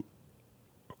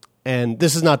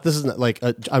this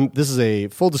is a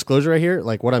full disclosure right here.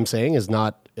 Like what I'm saying is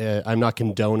not, I'm not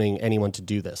condoning anyone to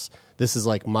do this. This is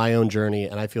like my own journey,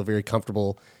 and I feel very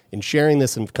comfortable in sharing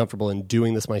this and comfortable in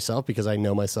doing this myself because I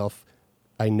know myself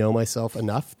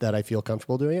enough that I feel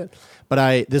comfortable doing it.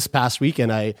 But this past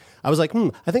weekend, I was like,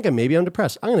 I think maybe I'm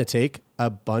depressed. I'm going to take a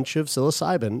bunch of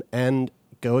psilocybin and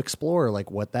go explore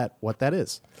like what that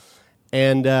is.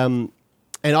 And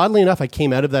oddly enough, I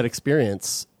came out of that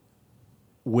experience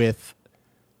with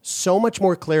so much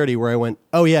more clarity where I went,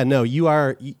 oh yeah, no,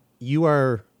 you're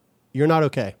not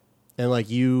okay. And like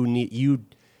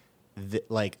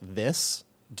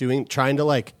trying to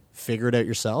like figure it out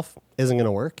yourself isn't going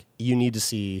to work. You need to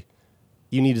see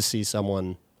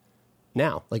someone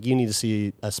now. Like you need to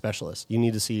see a specialist. You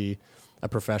need to see a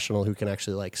professional who can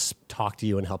actually like talk to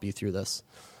you and help you through this.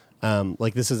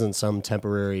 Like this isn't some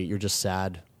temporary, you're just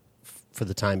sad for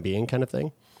the time being kind of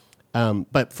thing.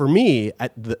 But for me,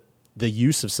 the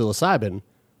use of psilocybin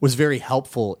was very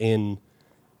helpful in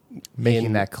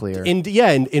making that clear.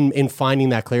 In finding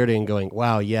that clarity and going,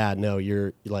 wow, yeah, no,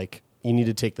 you're like, you need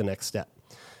to take the next step.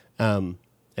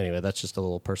 Anyway, that's just a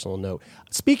little personal note.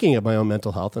 Speaking of my own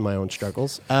mental health and my own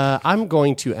struggles, I'm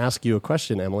going to ask you a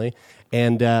question, Emily,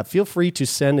 and feel free to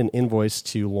send an invoice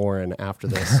to Lauren after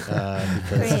this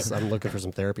because I'm looking for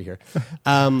some therapy here.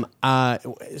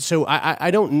 So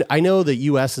I know the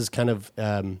U.S. is kind of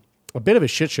a bit of a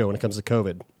shit show when it comes to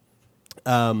COVID.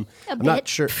 I'm bit. not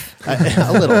sure,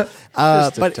 a little,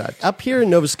 but touch. up here in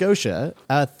Nova Scotia,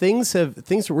 things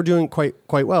we're doing quite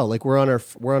well. Like we're on our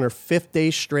 5th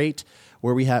day straight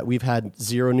where we've had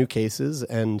 0 new cases,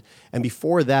 and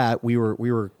before that we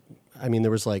were. I mean,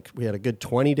 there was we had a good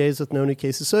 20 days with no new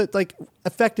cases. So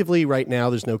effectively right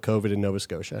now there's no COVID in Nova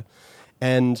Scotia,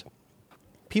 and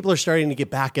people are starting to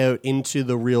get back out into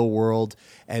the real world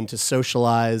and to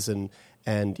socialize, and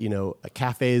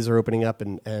cafes are opening up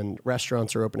and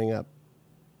restaurants are opening up.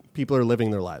 People are living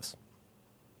their lives.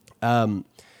 I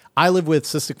live with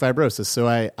cystic fibrosis, so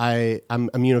I'm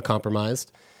immunocompromised.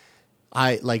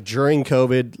 During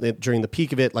COVID, during the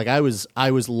peak of it, I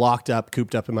was locked up,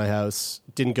 cooped up in my house,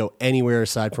 didn't go anywhere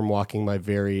aside from walking my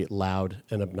very loud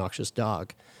and obnoxious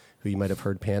dog, who you might have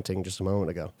heard panting just a moment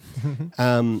ago.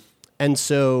 And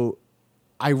so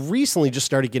I recently just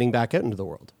started getting back out into the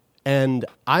world. And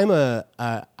I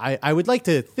would like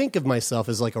to think of myself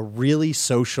as a really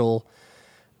social,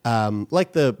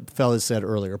 like the fellas said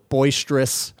earlier,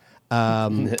 boisterous,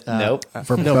 nope.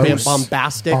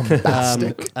 Bombastic.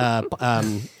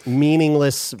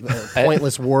 Meaningless,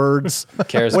 pointless words,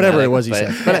 whatever it was you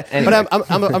said. But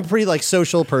I'm a pretty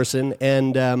social person,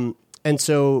 and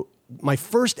so my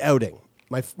first outing,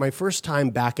 my first time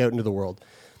back out into the world,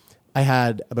 I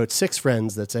had about 6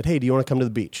 friends that said, "Hey, do you want to come to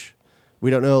the beach? We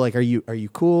don't know, are you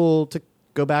cool to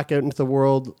go back out into the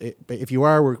world? If you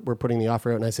are, we're putting the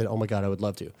offer out." And I said, "Oh my God, I would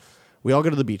love to." We all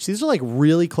go to the beach. These are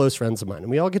really close friends of mine.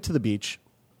 And we all get to the beach,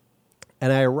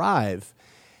 and I arrive.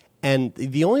 And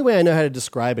the only way I know how to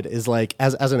describe it is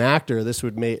as an actor, this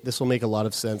will make a lot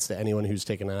of sense to anyone who's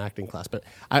taken an acting class. But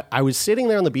I was sitting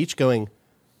there on the beach going,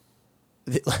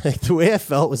 the way I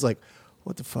felt was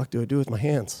what the fuck do I do with my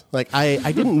hands?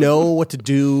 I didn't know what to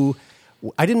do.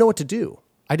 I didn't know what to do.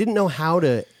 I didn't know how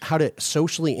to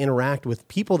socially interact with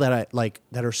people that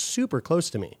that are super close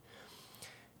to me.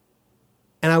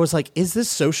 And I was like, is this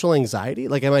social anxiety?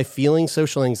 Am I feeling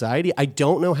social anxiety? I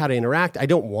don't know how to interact. I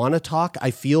don't want to talk.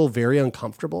 I feel very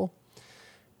uncomfortable.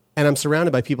 And I'm surrounded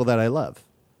by people that I love.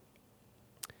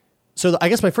 So I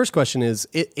guess my first question is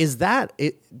does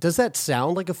that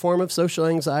sound like a form of social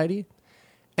anxiety?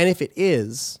 And if it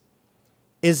is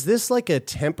this a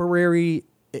temporary,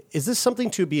 is this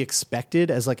something to be expected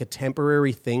as a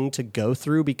temporary thing to go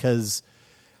through because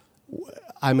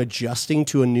I'm adjusting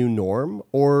to a new norm?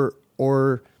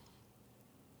 Or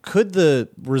could the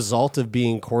result of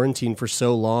being quarantined for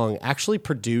so long actually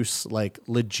produce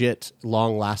legit,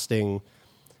 long-lasting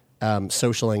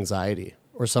social anxiety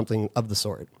or something of the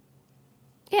sort?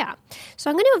 Yeah. So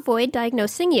I'm going to avoid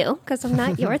diagnosing you because I'm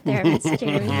not your therapist,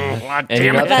 Jeremy. But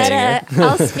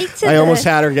I'll speak to almost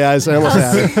had her, guys. I almost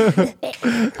had her.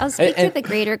 I'll speak to the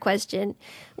greater question,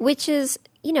 which is,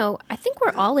 I think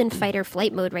we're all in fight or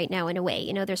flight mode right now in a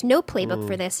way. There's no playbook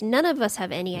for this. None of us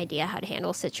have any idea how to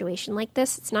handle a situation like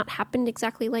this. It's not happened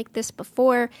exactly like this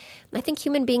before. I think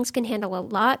human beings can handle a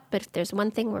lot, but if there's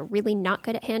one thing we're really not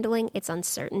good at handling, it's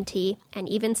uncertainty. And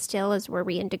even still, as we're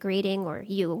reintegrating, or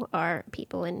you are,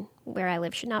 people in where I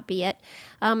live should not be yet,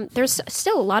 there's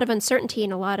still a lot of uncertainty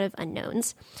and a lot of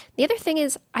unknowns. The other thing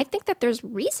is, I think that there's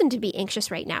reason to be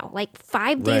anxious right now.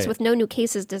 5 days with no new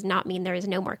cases does not mean there is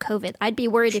no more COVID. I'd be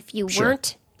worried if you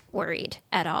weren't worried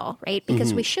at all, right?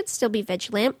 Because we should still be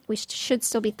vigilant. We should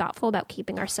still be thoughtful about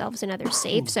keeping ourselves and others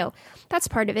safe. So that's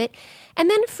part of it. And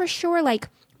then for sure,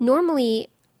 normally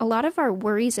a lot of our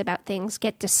worries about things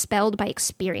get dispelled by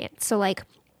experience. So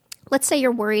let's say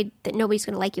you're worried that nobody's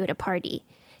going to like you at a party.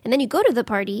 And then you go to the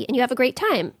party and you have a great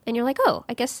time. And you're like, oh,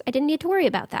 I guess I didn't need to worry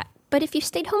about that. But if you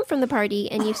stayed home from the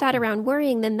party and you sat around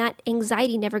worrying, then that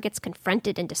anxiety never gets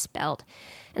confronted and dispelled.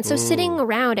 And so sitting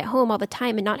around at home all the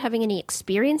time and not having any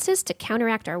experiences to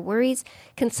counteract our worries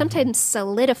can sometimes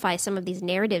solidify some of these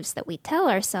narratives that we tell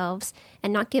ourselves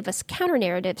and not give us counter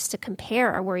narratives to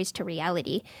compare our worries to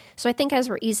reality. So I think as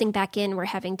we're easing back in, we're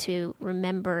having to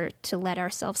remember to let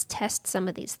ourselves test some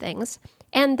of these things.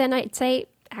 And then I'd say,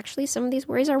 actually, some of these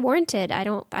worries are warranted. I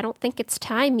don't think it's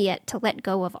time yet to let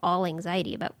go of all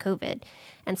anxiety about COVID.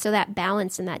 And so that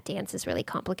balance and that dance is really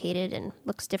complicated and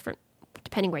looks different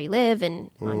depending where you live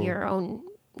and on your own,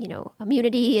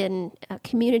 immunity and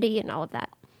community and all of that.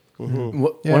 Mm-hmm.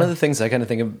 One of the things I kind of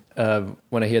think of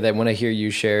when I hear that, when I hear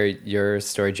you share your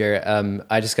story, Jerry,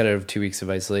 I just got out of 2 weeks of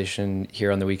isolation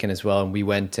here on the weekend as well. And we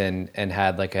went and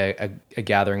had a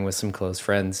gathering with some close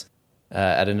friends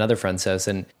at another friend's house.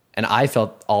 And I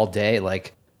felt all day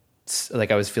like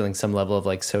I was feeling some level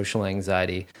of social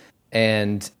anxiety,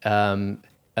 and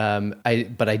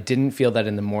but I didn't feel that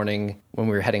in the morning when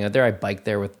we were heading out there. I biked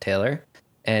there with Taylor,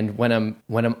 and when I'm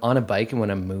on a bike and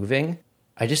when I'm moving,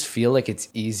 I just feel like it's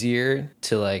easier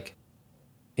to like,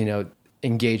 you know,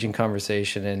 engage in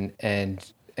conversation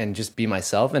and just be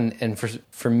myself. And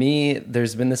for me,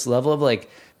 there's been this level of like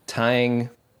tying,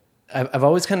 I've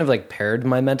always kind of like paired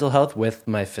my mental health with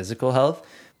my physical health.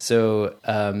 So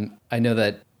I know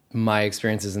that my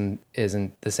experience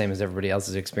isn't the same as everybody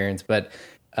else's experience, but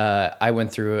I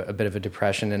went through a bit of a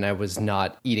depression, and I was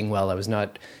not eating well. I was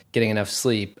not getting enough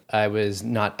sleep. I was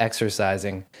not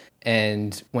exercising.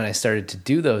 And when I started to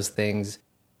do those things,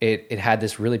 it had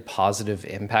this really positive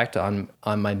impact on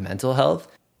my mental health.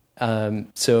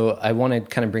 So I want to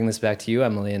kind of bring this back to you,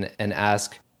 Emily, and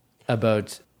ask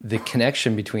about the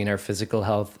connection between our physical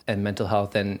health and mental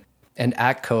health. And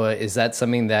at COA, is that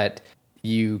something that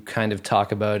you kind of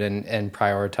talk about and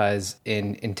prioritize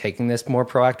in taking this more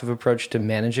proactive approach to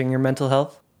managing your mental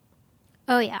health?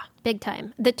 Oh, yeah, big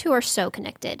time. The two are so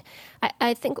connected.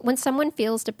 I think when someone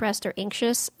feels depressed or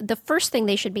anxious, the first thing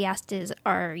they should be asked is,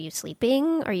 are you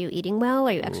sleeping? Are you eating well?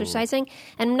 Are you exercising?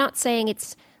 And I'm not saying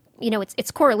it's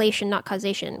correlation, not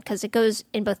causation, because it goes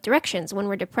in both directions. When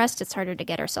we're depressed, it's harder to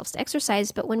get ourselves to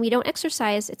exercise. But when we don't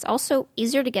exercise, it's also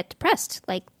easier to get depressed.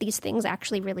 Like, these things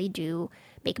actually really do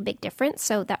make a big difference.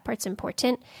 So that part's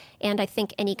important. And I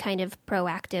think any kind of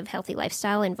proactive, healthy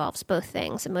lifestyle involves both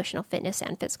things, emotional fitness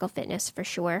and physical fitness for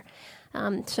sure.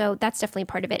 So that's definitely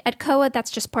part of it. At COA, that's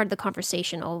just part of the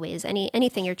conversation always.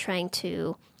 Anything you're trying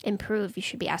to improve, you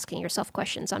should be asking yourself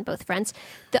questions on both fronts.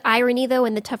 The irony, though,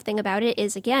 and the tough thing about it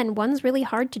is, again, one's really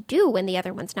hard to do when the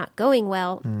other one's not going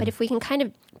well. But if we can kind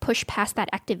of push past that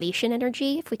activation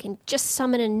energy, if we can just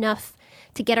summon enough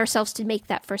to get ourselves to make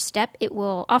that first step, it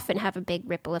will often have a big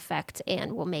ripple effect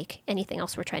and will make anything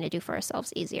else we're trying to do for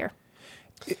ourselves easier.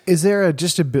 Is there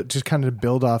just kind of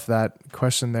build off that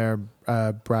question there,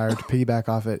 Briar, to piggyback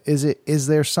off it? Is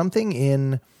there something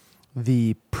in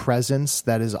the presence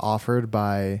that is offered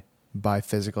by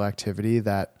physical activity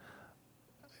that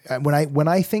when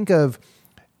I think of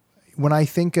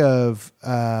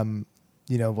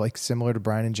you know, like similar to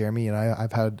Brian and Jeremie, and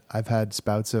I've had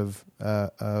spouts of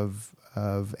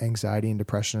anxiety and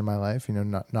depression in my life, you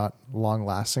know, not long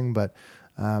lasting, but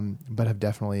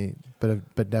definitely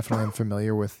I'm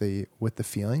familiar with the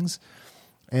feelings,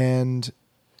 and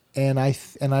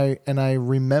I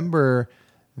remember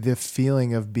the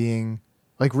feeling of being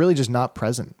like really just not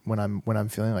present when I'm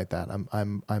feeling like that.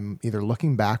 I'm either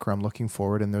looking back or I'm looking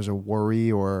forward, and there's a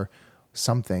worry or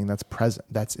something that's present,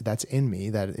 that's in me,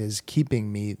 that is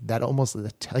keeping me, that almost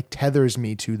like tethers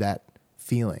me to that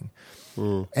feeling.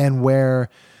 And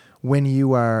when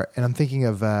you are, and I'm thinking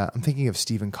of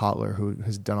Stephen Kotler, who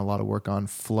has done a lot of work on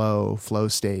flow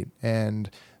state, and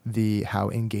how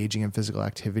engaging in physical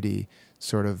activity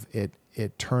sort of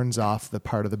it turns off the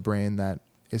part of the brain that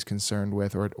is concerned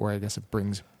with, or I guess it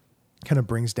brings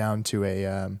down to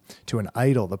an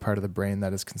idle, the part of the brain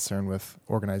that is concerned with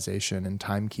organization and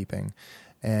timekeeping,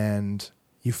 and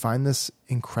you find this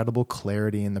incredible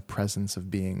clarity in the presence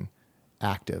of being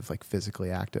active, like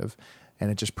physically active. And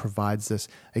it just provides this,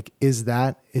 like, is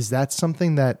that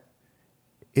something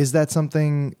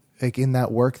like in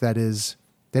that work that is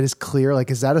clear? Like,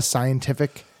 is that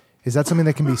something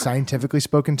that can be scientifically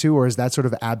spoken to, or is that sort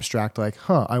of abstract, like,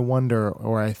 I wonder,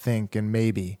 or I think, and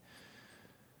maybe?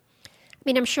 I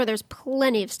mean, I'm sure there's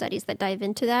plenty of studies that dive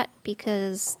into that,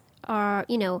 because I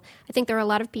think there are a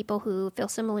lot of people who feel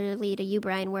similarly to you,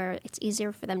 Brian, where it's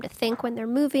easier for them to think when they're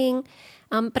moving.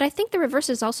 But I think the reverse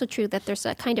is also true, that there's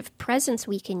a kind of presence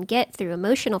we can get through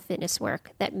emotional fitness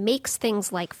work that makes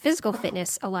things like physical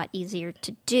fitness a lot easier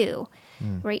to do,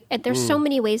 right? And there's so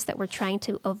many ways that we're trying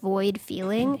to avoid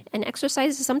feeling, and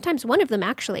exercise is sometimes one of them,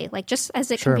 actually. Like, just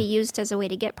as it can be used as a way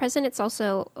to get present, it's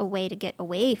also a way to get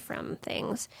away from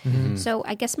things. So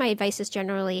I guess my advice is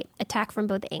generally attack from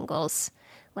both angles.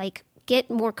 Like,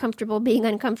 get more comfortable being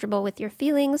uncomfortable with your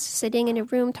feelings, sitting in a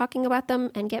room talking about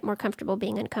them, and get more comfortable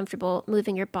being uncomfortable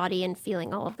moving your body and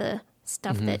feeling all of the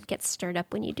stuff that gets stirred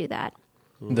up when you do that.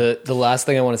 The last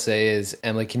thing I want to say is,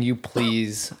 Emily, can you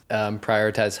please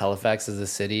prioritize Halifax as a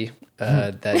city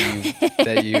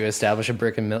that you establish a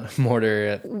brick and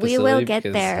mortar facility? We will get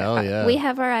there. Hell yeah. We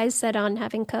have our eyes set on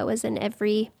having COAs in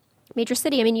every major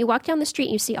city. I mean, you walk down the street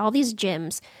and you see all these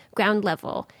gyms, ground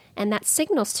level, and that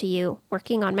signals to you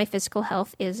working on my physical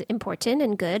health is important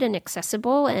and good and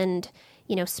accessible and,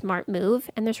 smart move.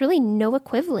 And there's really no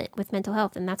equivalent with mental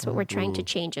health. And that's what we're trying to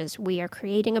change, is we are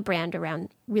creating a brand around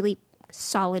really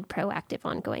solid, proactive,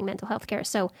 ongoing mental health care.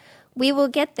 So We will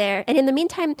get there. And in the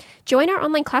meantime, join our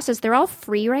online classes. They're all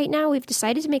free right now. We've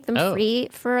decided to make them free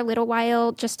for a little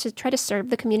while just to try to serve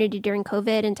the community during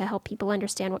COVID and to help people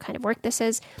understand what kind of work this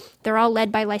is. They're all led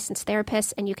by licensed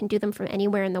therapists, and you can do them from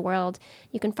anywhere in the world.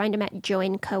 You can find them at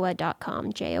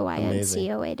joincoa.com,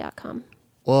 joincoa.com.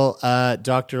 Well,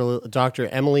 Dr.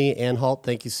 Emily Anhalt,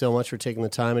 thank you so much for taking the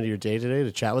time into your day today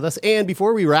to chat with us. And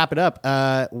before we wrap it up,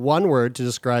 one word to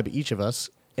describe each of us,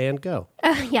 and go.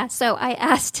 Yeah, so I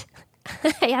asked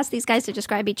these guys to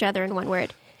describe each other in one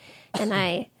word, and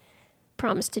I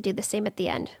promised to do the same at the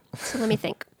end. So let me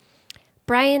think.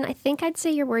 Brian, I think I'd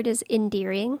say your word is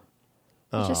endearing.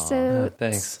 Just so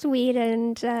sweet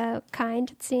and kind,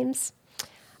 it seems.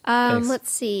 Let's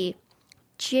see.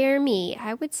 Jeremie,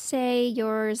 I would say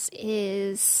yours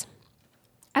is...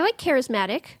 I like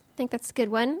charismatic. I think that's a good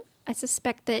one. I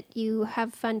suspect that you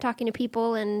have fun talking to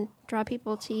people and draw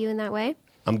people to you in that way.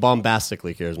 I'm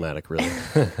bombastically charismatic, really.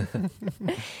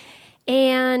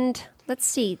 And let's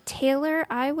see, Taylor,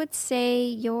 I would say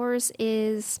yours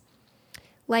is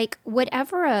like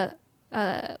whatever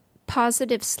a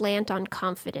positive slant on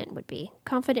confident would be.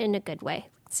 Confident in a good way.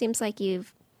 It seems like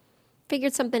you've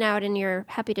figured something out and you're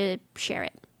happy to share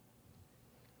it.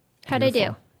 How'd I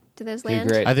do? Do those land?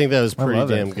 Great. I think that was pretty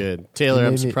damn good. Taylor,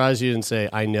 I'm surprised you didn't say,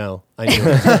 I know. I knew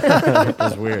it. That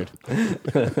was weird.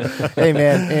 Hey,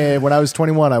 man, when I was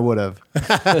 21, I would have.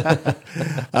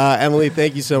 Emily,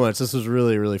 thank you so much. This was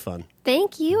really, really fun.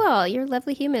 Thank you all. You're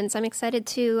lovely humans. I'm excited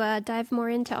to dive more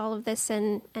into all of this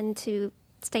and to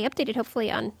stay updated, hopefully,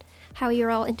 on how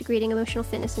you're all integrating emotional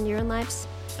fitness into your own lives.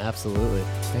 Absolutely.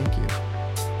 Thank you.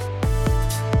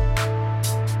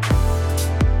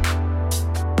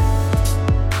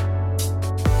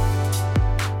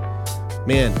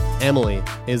 Man, Emily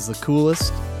is the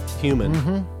coolest human.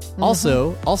 Mm-hmm.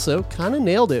 Also, kind of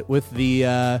nailed it with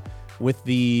the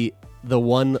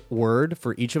one word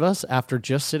for each of us after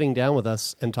just sitting down with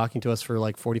us and talking to us for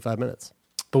like 45 minutes.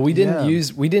 But we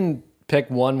didn't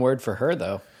pick one word for her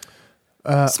though.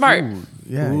 Smart. Ooh,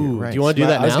 yeah. Ooh, right. Do you want to do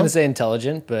that now? I was going to say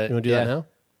intelligent, but you want to do that now?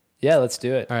 Yeah, let's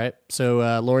do it. All right.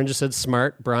 So Lauren just said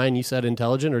smart. Brian, you said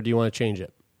intelligent, or do you want to change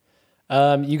it?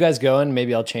 You guys go, and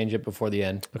maybe I'll change it before the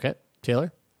end. Okay.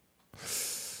 Taylor?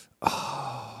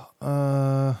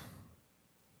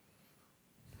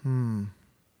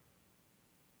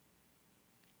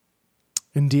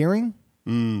 Endearing?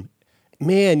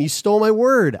 Man, you stole my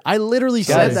word. I literally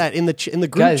said that in the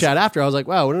group chat after. I was like,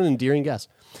 wow, what an endearing guess.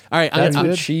 All right.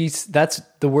 That's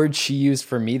the word she used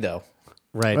for me, though.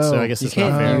 Right. So I guess you it's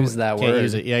can't not fair. use that Can't word.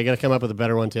 use it. Yeah, I got to come up with a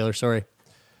better one, Taylor. Sorry.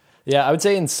 Yeah, I would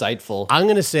say insightful. I'm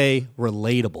going to say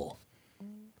relatable.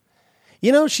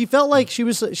 You know, she felt like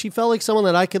someone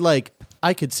that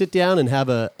I could sit down and have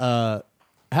a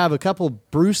couple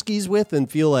brewskis with and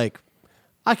feel like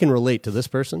I can relate to this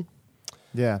person.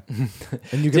 Yeah.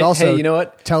 And you could also you know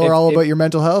what? tell her all about your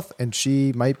mental health, and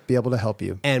she might be able to help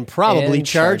you. And probably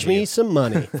charge me some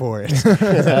money for it.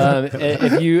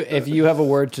 If you have a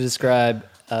word to describe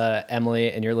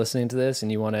Emily and you're listening to this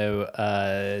and you want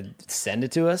to send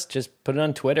it to us, just put it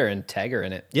on Twitter and tag her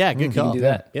in it. Yeah, good call. You can do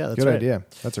that. Yeah, that's good right. idea.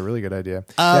 That's a really good idea.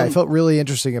 Yeah, I felt really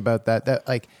interesting about that.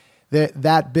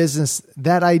 That business.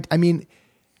 I mean,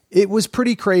 it was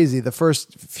pretty crazy the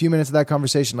first few minutes of that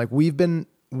conversation. Like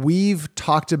we've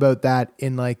talked about that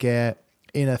in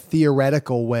a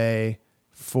theoretical way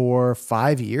for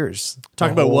 5 years.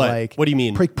 Talk about what? What do you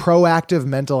mean? Proactive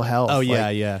mental health. Oh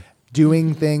yeah.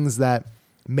 Doing things that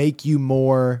make you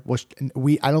more.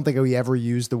 I don't think we ever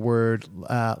used the word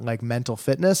like mental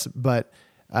fitness, but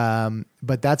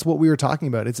that's what we were talking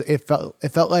about. It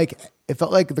felt like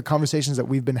the conversations that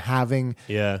we've been having.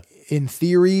 Yeah. In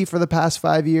theory for the past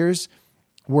 5 years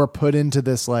were put into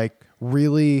this like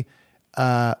really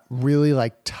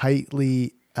like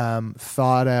tightly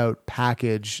thought out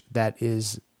package that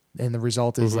is, and the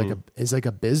result is like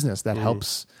a business that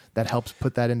helps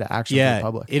put that into action for the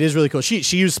public. It is really cool.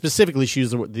 She used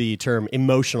the term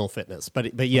emotional fitness,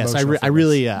 but yes, I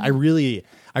really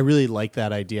like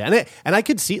that idea, and I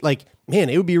could see like, man,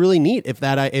 it would be really neat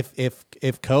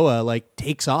if Coa like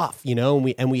takes off, you know,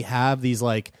 and we have these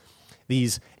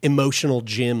emotional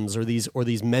gyms or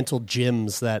these mental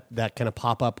gyms that kind of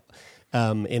pop up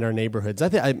in our neighborhoods.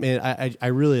 I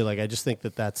really like. I just think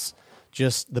that's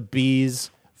just the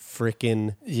bees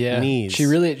freaking knees. She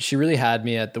really had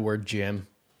me at the word gym.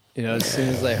 You know, as soon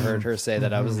as I heard her say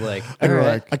that, I was like, all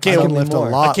right, I can't lift a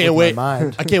lot. I can't wait.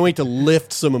 I can't wait to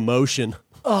lift some emotion.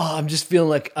 Oh, I'm just feeling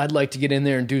like I'd like to get in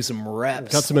there and do some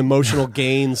reps. Got some emotional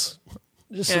gains.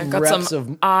 Just Yeah, some got reps some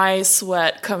of eye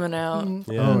sweat coming out.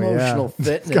 emotional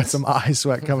fitness. Got some eye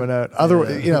sweat coming out.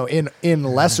 In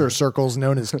lesser circles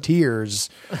known as tears.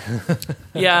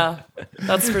 Yeah,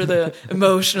 that's for the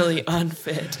emotionally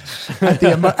unfit.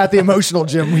 At the emotional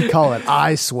gym, we call it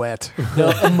eye sweat.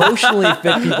 No, emotionally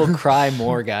fit people cry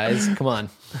more, guys. Come on.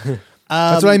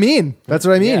 That's what I mean.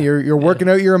 Yeah. You're working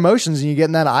out your emotions and you're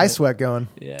getting that eye sweat going.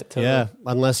 Yeah, totally. Yeah,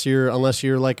 unless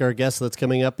you're like our guest that's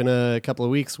coming up in a couple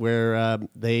of weeks, where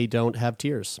they don't have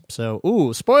tears. So,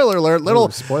 spoiler alert!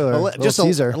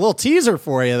 Teaser. A little teaser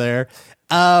for you there.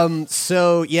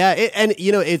 So yeah,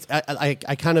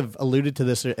 I kind of alluded to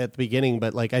this at the beginning,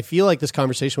 but like I feel like this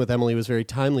conversation with Emily was very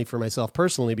timely for myself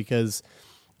personally because,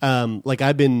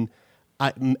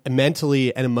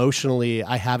 mentally and emotionally,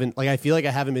 I feel like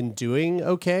I haven't been doing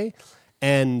okay,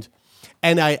 and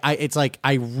it's like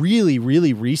I really,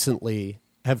 really recently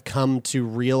have come to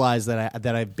realize that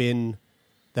I've been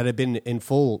in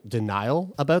full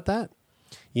denial about that.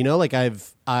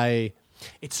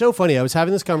 It's so funny. I was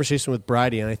having this conversation with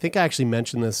Bridie, and I think I actually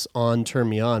mentioned this on Turn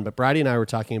Me On, but Bridie and I were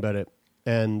talking about it,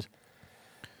 and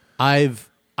I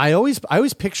always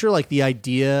picture like the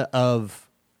idea of,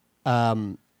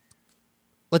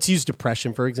 let's use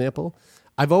depression, for example.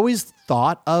 I've always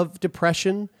thought of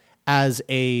depression as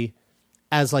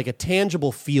like a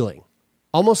tangible feeling,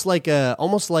 almost like a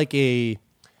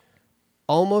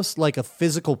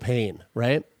physical pain,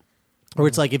 right? Or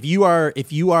it's like if you are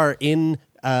in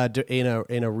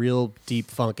a real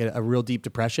deep funk, a real deep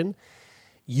depression,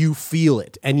 you feel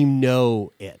it and you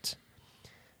know it.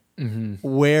 Mm-hmm.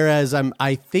 Whereas I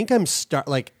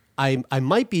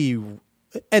might be,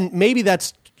 and maybe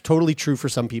that's totally true for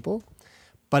some people,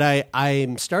 but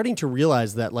I'm starting to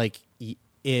realize that like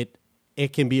it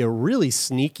can be a really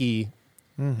sneaky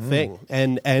thing,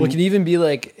 and it can even be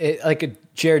like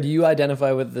Jared, do you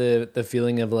identify with the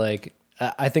feeling of like,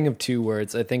 I think of two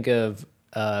words. I think of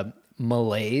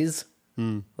malaise,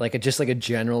 just like a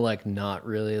general like not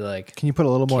really like. Can you put a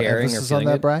little more emphasis on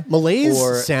that, Bri?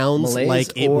 Malaise sounds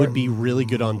like it would be really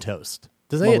good on toast.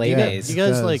 Does that? Malaise. You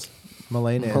guys like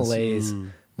malaise?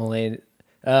 Malaise.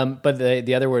 But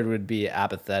the other word would be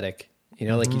apathetic. You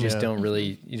know, like you just don't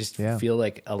really, you just feel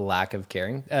like a lack of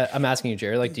caring. I'm asking you,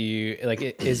 Jared, like, do you,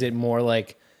 like, is it more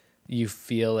like you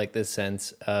feel like this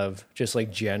sense of just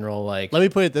like general, like. Let me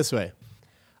put it this way.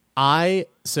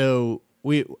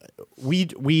 We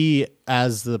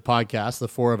as the podcast, the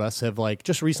four of us have like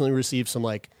just recently received some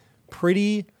like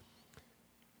pretty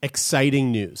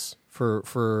exciting news for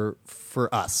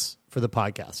us, for the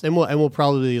podcast. And we'll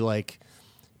probably like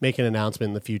make an announcement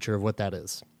in the future of what that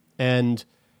is. And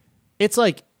it's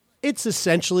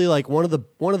essentially like one of the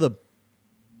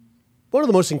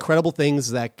most incredible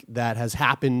things that has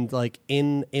happened like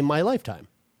in my lifetime.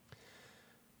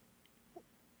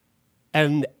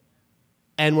 And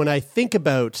when I think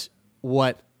about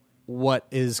what we're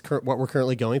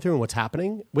currently going through and what's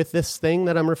happening with this thing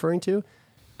that I'm referring to,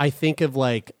 I think of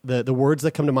like the words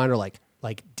that come to mind are like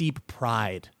deep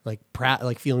pride,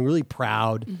 like feeling really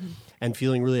proud and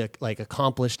feeling really like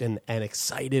accomplished and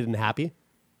excited and happy.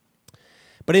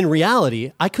 But in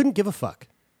reality, I couldn't give a fuck.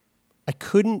 I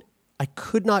could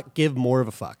not give more of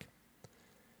a fuck.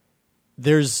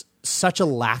 There's such a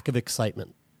lack of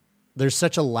excitement. There's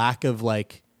such a lack of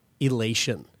like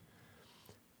elation.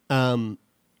 And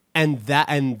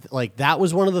that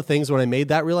was one of the things when I made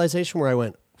that realization where I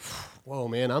went, whoa,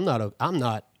 man, I don't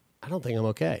think I'm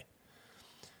okay.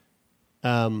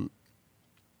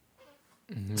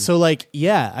 So like,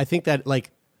 yeah, I think that like,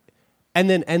 and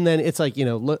then it's like, you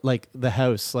know, look, like the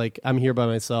house, like I'm here by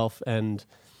myself and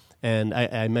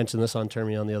I mentioned this on Turn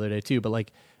Me On the other day too, but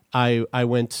like I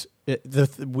went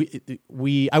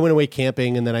away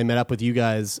camping and then I met up with you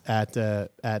guys at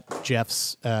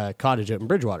Jeff's cottage out in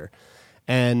Bridgewater.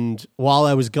 And while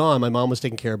I was gone, my mom was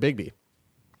taking care of Bigby.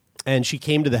 And she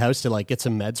came to the house to like get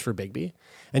some meds for Bigby.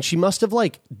 And she must have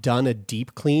like done a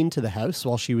deep clean to the house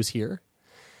while she was here.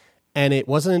 And it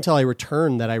wasn't until I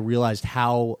returned that I realized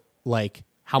how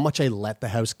much I let the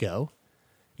house go.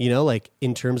 You know, like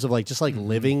in terms of like just like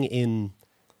living in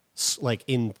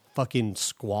fucking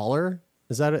squalor.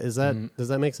 Does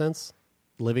that make sense?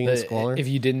 Living in squalor. If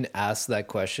you didn't ask that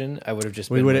question, I would have just.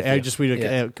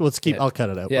 Let's keep. I'll cut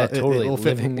it out. Yeah, totally.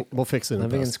 We'll fix it.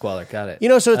 Living in squalor. Got it. You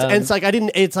know, so it's like I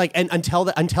didn't. It's like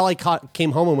until I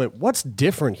came home and went, what's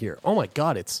different here? Oh my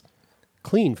god, it's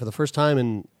clean for the first time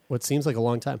in what seems like a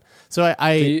long time. So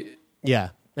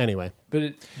Anyway,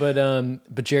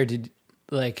 but Jared, did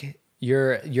like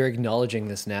you're acknowledging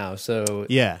this now? So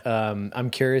yeah. I'm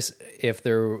curious if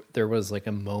there was like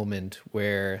a moment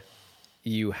where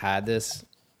you had this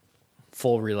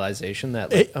full realization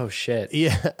that like, oh shit.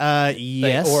 Yeah.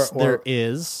 Yes, or there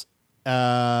is.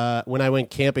 When I went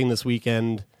camping this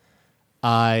weekend,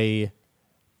 I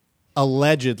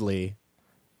allegedly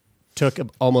took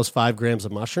almost 5 grams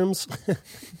of mushrooms.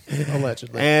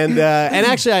 Allegedly. And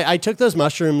actually I took those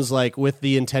mushrooms like with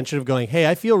the intention of going, hey,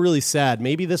 I feel really sad.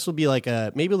 Maybe this will be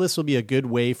a good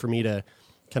way for me to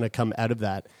kind of come out of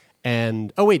that.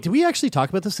 And oh wait, did we actually talk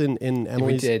about this in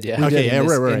Emily's? We did, yeah. Okay,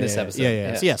 in this episode.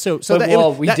 Yeah. So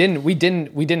we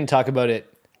didn't talk about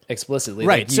it explicitly.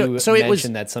 Right. Like you so it was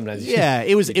mentioned that sometimes. Yeah,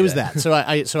 it was that. So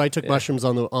I took mushrooms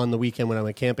on the weekend when I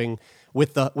went camping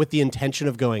with the intention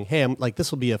of going, hey, I'm like,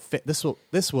 this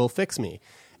will fix me.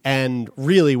 And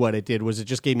really what it did was it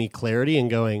just gave me clarity and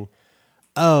going,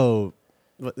 oh,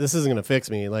 this isn't going to fix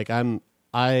me. Like I'm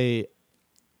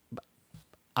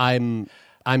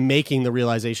making the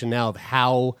realization now of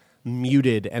how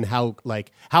muted and how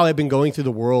I've been going through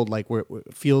the world, like where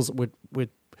it feels with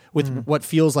what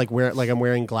feels like I'm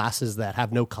wearing glasses that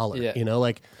have no color, you know,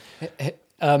 like.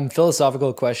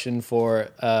 Philosophical question for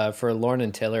Lauren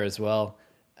and Taylor as well.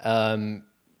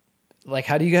 Like,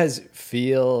 how do you guys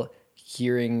feel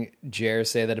hearing Jer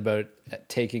say that about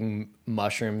taking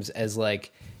mushrooms as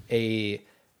like a,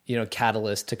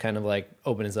 catalyst to kind of like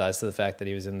open his eyes to the fact that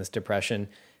he was in this depression?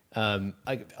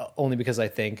 Only because I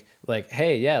think like,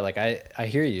 hey, yeah, like I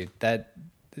hear you, that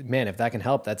man, if that can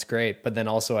help, that's great. But then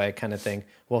also I kind of think,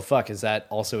 well, fuck, is that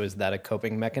a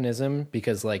coping mechanism?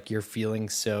 Because like you're feeling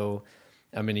so,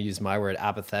 I'm going to use my word,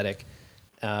 apathetic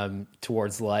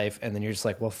towards life. And then you're just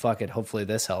like, well, fuck it. Hopefully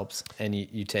this helps. And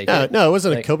you take it. No, it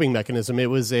wasn't a coping mechanism. It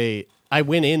was I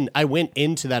went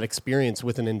into that experience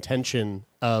with an intention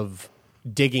of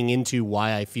digging into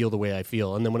why I feel the way I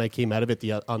feel. And then when I came out of it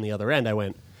on the other end, I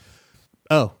went,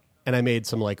 oh, and I made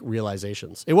some like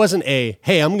realizations. It wasn't hey,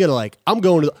 I'm going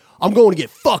to get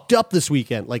fucked up this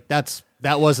weekend. Like that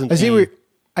wasn't. I see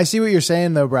what you're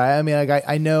saying though, Brian. I mean, like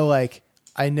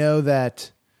I know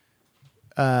that,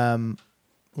 and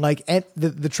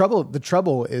the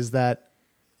trouble is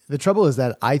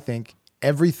that I think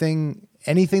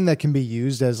anything that can be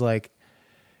used as like,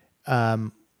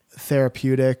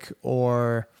 therapeutic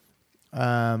or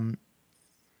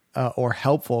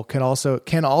helpful can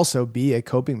also be a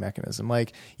coping mechanism.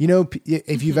 Like,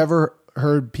 if you've ever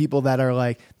heard people that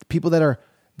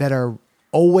are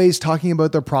always talking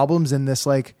about their problems in this,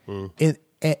 like,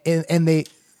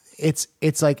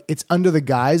 it's like, it's under the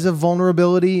guise of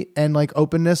vulnerability and like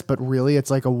openness, but really it's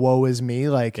like a woe is me.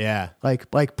 Like,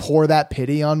 like pour that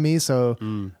pity on me.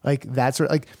 So like, that's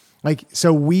like,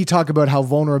 so we talk about how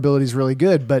vulnerability is really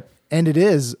good, and it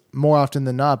is more often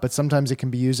than not, but sometimes it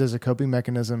can be used as a coping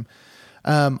mechanism.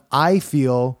 I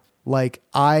feel like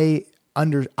I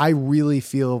really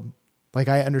feel like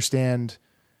I understand,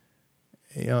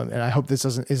 and I hope this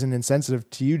isn't insensitive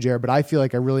to you, Jared, but I feel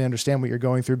like I really understand what you're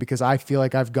going through because I feel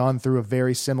like I've gone through a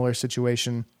very similar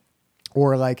situation.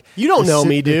 Or like, you don't know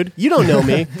me, dude. You don't know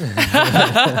me.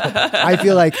 I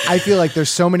feel like there's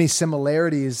so many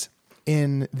similarities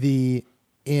in the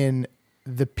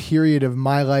period of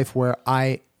my life where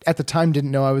I at the time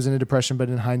didn't know I was in a depression, but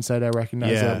in hindsight I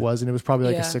recognized that it was, and it was probably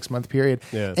like a 6-month period.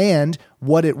 Yeah. And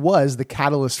what it was, the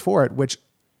catalyst for it, which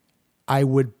I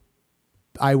would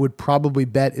probably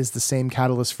bet is the same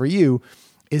catalyst for you,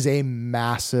 is a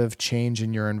massive change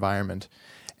in your environment.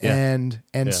 Yeah.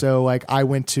 And so like I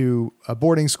went to a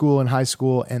boarding school in high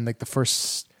school, and like the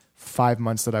first 5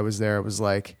 months that I was there, it was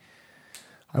like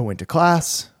I went to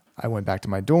class, I went back to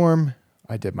my dorm,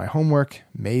 I did my homework,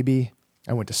 maybe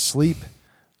I went to sleep,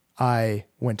 I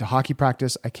went to hockey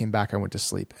practice, I came back, I went to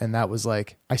sleep. And that was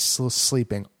like, I was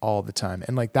sleeping all the time.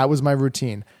 And like, that was my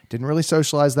routine. Didn't really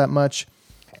socialize that much.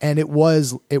 And it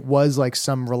was like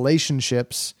some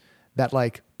relationships that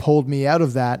like pulled me out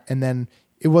of that. And then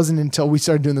it wasn't until we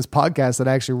started doing this podcast that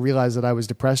I actually realized that I was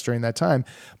depressed during that time.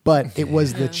 But it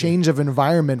was the change of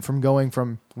environment from going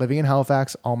from living in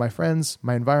Halifax, all my friends,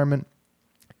 my environment,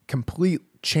 complete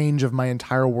change of my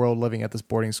entire world living at this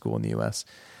boarding school in the US.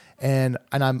 And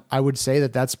I would say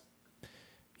that's,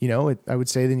 I would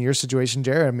say in your situation,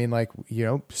 Jared, I mean, like,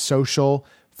 social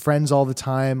friends all the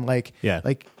time. Like,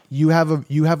 like you have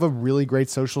a really great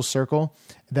social circle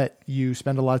that you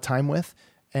spend a lot of time with.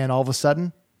 And all of a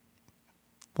sudden,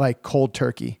 like cold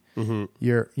turkey,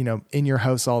 you're, in your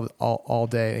house all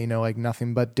day, like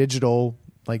nothing but digital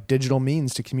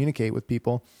means to communicate with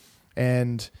people.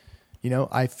 And,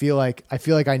 I feel like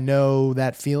I know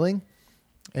that feeling,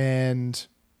 and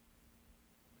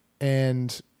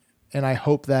I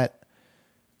hope that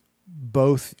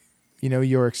both,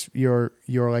 your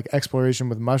like exploration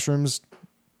with mushrooms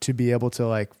to be able to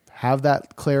like have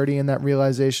that clarity and that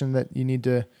realization that you need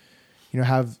to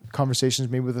have conversations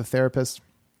maybe with a therapist.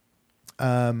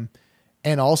 And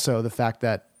also the fact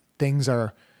that things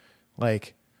are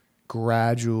like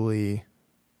gradually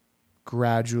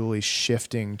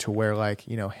shifting to where like,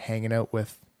 hanging out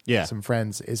with some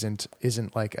friends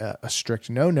isn't like a strict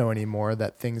no anymore,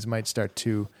 that things might start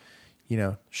to,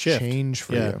 shift. Change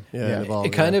for you. Evolve,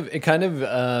 it kind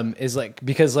of is like,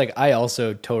 because like I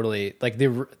also totally like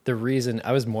the reason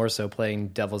I was more so playing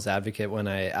devil's advocate when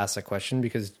I asked that question,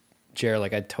 because Jer,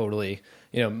 like I totally,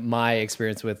 my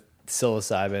experience with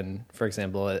psilocybin, for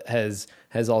example, has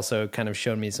also kind of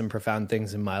shown me some profound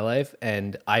things in my life.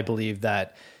 And I believe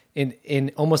that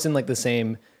in almost in like the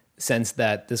same sense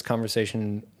that this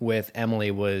conversation with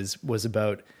Emily was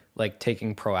about like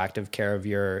taking proactive care of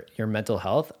your mental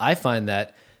health. I find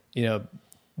that,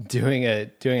 doing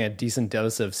a decent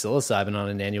dose of psilocybin on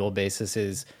an annual basis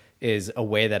is a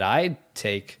way that I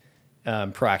take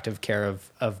proactive care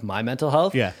of my mental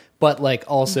health. Yeah. But like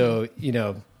also,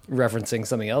 referencing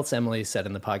something else Emily said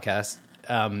in the podcast,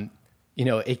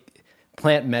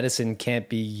 plant medicine can't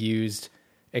be used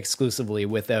exclusively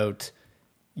without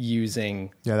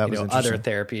using other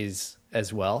therapies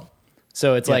as well.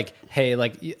 So it's like, hey,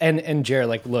 like, and Jared,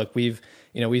 like, look, we've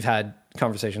had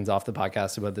conversations off the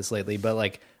podcast about this lately, but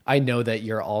like, I know that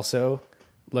you're also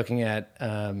looking at,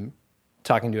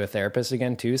 talking to a therapist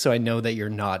again too. So I know that you're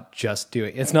not just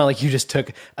it's not like you just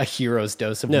took a hero's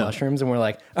dose of mushrooms and we're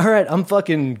like, all right, I'm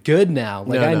fucking good now.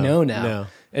 Like I know now. No.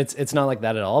 It's not like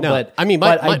that at all. No. But I mean,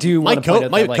 I do want to point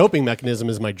out my that, like, coping mechanism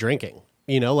is my drinking,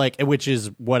 which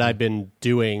is what I've been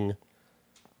doing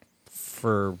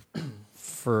for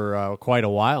quite a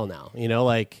while now,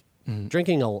 drinking,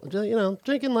 drinking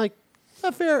like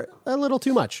a little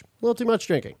too much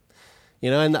drinking,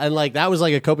 and like that was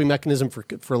like a coping mechanism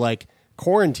for like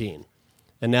quarantine.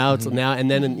 And now it's now, and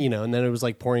then, and then it was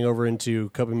like pouring over into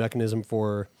coping mechanism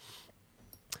for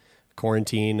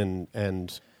quarantine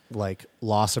and like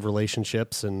loss of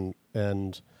relationships and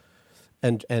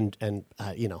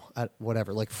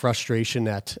whatever, like frustration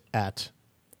at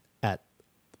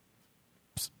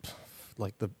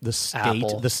like the state,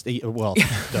 Apple. the state. Well,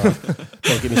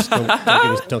 don't get me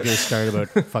started about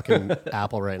fucking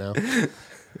Apple right now.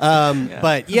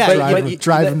 But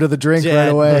drive him to the drink right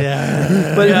away.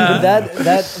 Yeah. But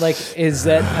that like is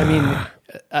that. I mean,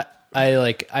 I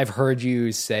like I've heard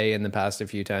you say in the past a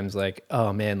few times, like,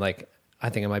 oh man, like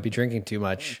I think I might be drinking too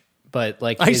much. But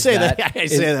like I say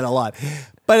that a lot.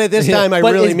 But at this time, I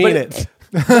really mean it.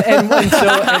 and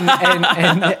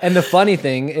the funny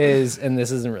thing is, and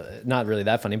this isn't not really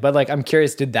that funny, but like I'm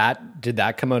curious, did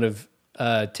that come out of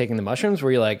taking the mushrooms?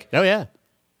 Were you like, oh yeah,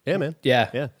 man,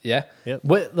 yeah.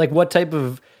 What type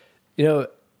of,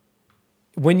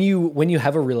 when you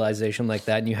have a realization like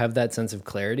that and you have that sense of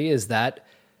clarity, is that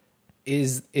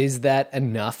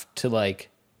enough to like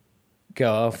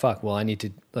go, oh fuck, well I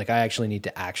actually need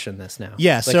to action this now.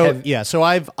 Yeah. Like, so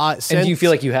I've since, and do you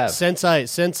feel like you have since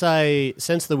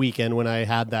the weekend when I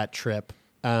had that trip,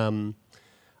 I've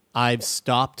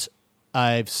stopped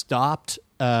anally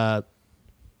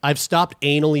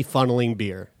funneling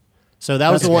beer. So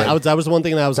that was the one. That was the one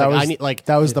thing that I was like, I need like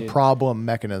that was the problem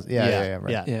mechanism.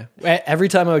 Yeah. Every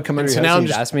time I would come into your house,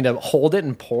 you'd ask me to hold it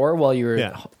and pour while you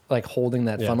were like holding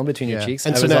that funnel between your cheeks.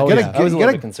 And I so was now always, you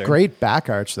got a great back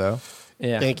arch though.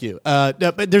 Yeah. Thank you. No,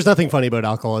 but there's nothing funny about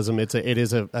alcoholism. It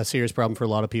is a serious problem for a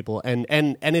lot of people, and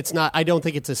it's not. I don't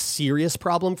think it's a serious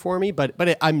problem for me, but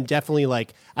I'm definitely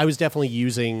like I was definitely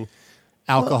using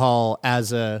alcohol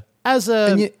as a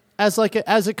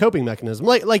coping mechanism,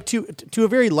 like to a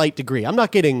very light degree. I'm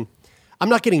not getting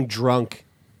drunk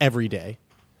every day,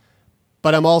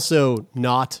 but I'm also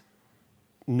not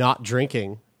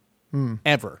drinking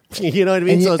ever. You know what I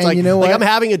mean? So it's like,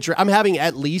 I'm having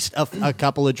at least a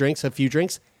couple of drinks, a few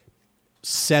drinks,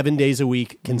 7 days a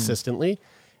week consistently.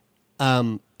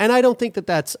 And I don't think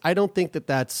that's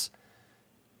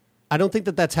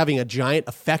having a giant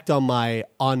effect on my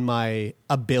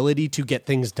ability to get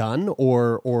things done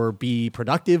or be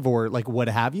productive or like what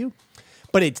have you.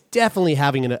 But it's definitely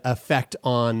having an effect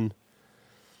on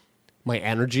my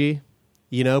energy,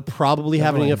 probably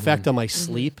having an effect on my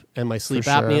sleep and my sleep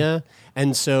apnea.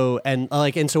 And so in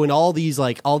all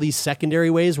these secondary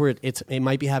ways where it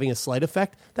might be having a slight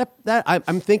effect, that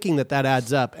I'm thinking that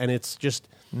adds up, and it's just,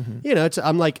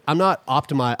 I'm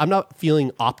not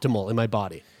feeling optimal in my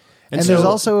body. And there's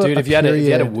also dude, if you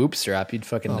had a Whoop strap, you'd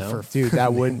fucking know. Dude,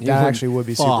 that actually would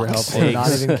be super helpful.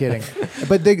 Not even kidding.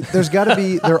 But there's got to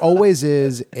be. There's always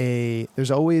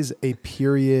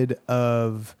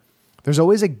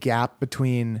a gap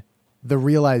between the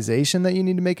realization that you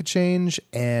need to make a change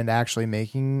and actually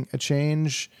making a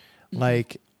change.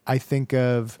 Like I think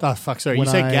of oh fuck, sorry, you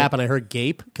said gap and I heard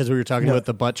gape because we were talking about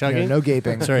the butt chugging. No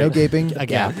gaping. Sorry, no gaping. A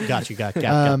gap. Got you.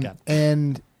 Gap.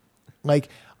 And like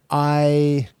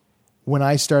when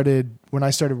I started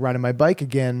riding my bike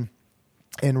again,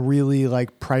 and really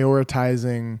like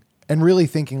prioritizing and really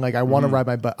thinking like I want to ride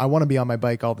my bike, I want to be on my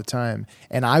bike all the time,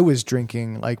 and I was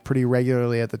drinking like pretty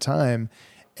regularly at the time,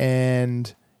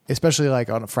 and especially like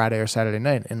on a Friday or Saturday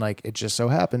night. And like, it just so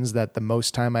happens that the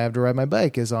most time I have to ride my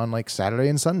bike is on like Saturday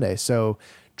and Sunday. So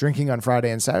drinking on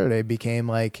Friday and Saturday became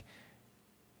like,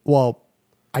 well,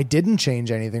 I didn't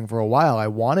change anything for a while. I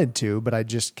wanted to, but I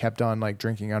just kept on like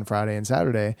drinking on Friday and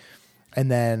Saturday. And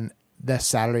then the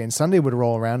Saturday and Sunday would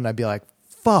roll around and I'd be like,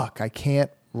 fuck, I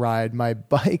can't ride my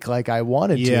bike like I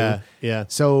wanted to. Yeah.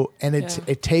 So, and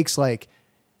it takes like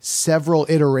several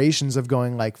iterations of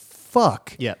going like,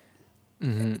 fuck. Yeah.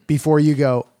 Before you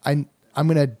go, I'm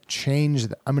gonna change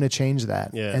that.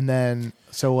 Yeah. And then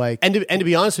so like and to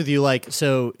be honest with you, like,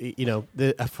 so you know,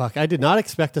 fuck, I did not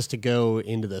expect us to go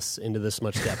into this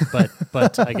much depth,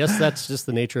 but I guess that's just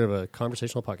the nature of a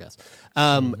conversational podcast.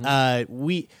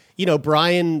 We, you know,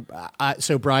 Brian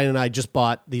and I just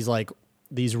bought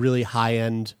these really high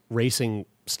end racing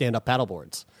stand up paddle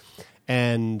boards.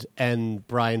 And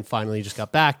Brian finally just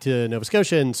got back to Nova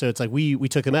Scotia, and so it's like we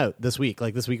took him out this week.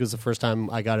 Like, this week was the first time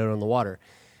I got out on the water,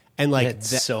 and like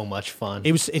it's so much fun.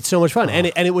 It's so much fun, and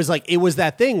it was like, it was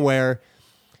that thing where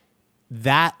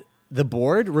the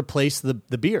board replaced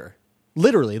the beer,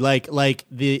 literally. Like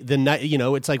the night, you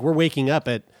know, it's like I'm waking up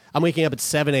at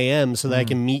 7 a.m. so that I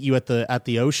can meet you at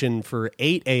the ocean for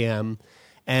 8 a.m.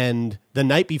 And the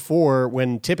night before,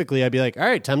 when typically I'd be like, all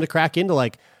right, time to crack into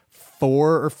like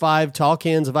 4 or 5 tall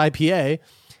cans of IPA.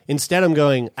 Instead, I'm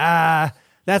going,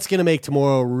 that's going to make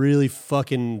tomorrow really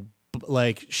fucking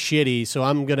like shitty. So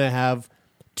I'm going to have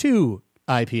 2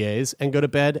 IPAs and go to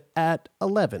bed at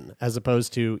 11, as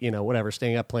opposed to, you know, whatever,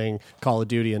 staying up playing Call of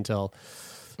Duty until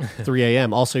 3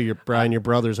 a.m. Also, your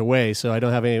brother's away, so I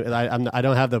don't have any. I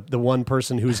don't have the one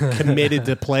person who's committed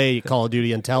to play Call of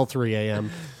Duty until 3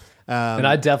 a.m. And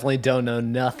I definitely don't know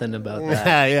nothing about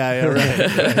that. Yeah,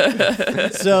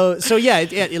 right. So yeah,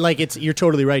 like, it's, you're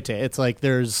totally right, Tay. It's like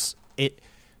there's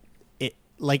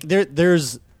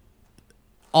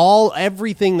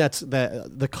everything that's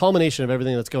the culmination of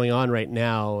everything that's going on right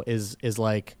now is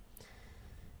like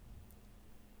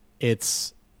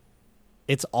it's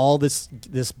all this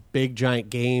big giant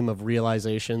game of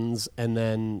realizations, and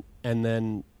then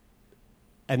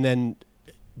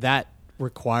that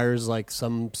requires like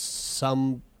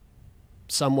somewhat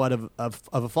of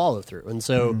a follow through. And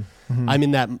so I'm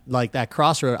in that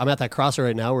crossroad. I'm at that crossroad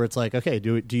right now where it's like, okay,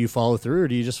 do you follow through, or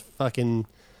do you just like,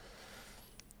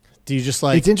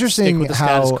 it's interesting stick with the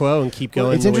status quo and keep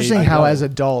going? It's interesting how as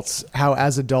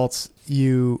adults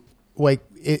you like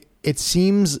it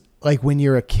seems like when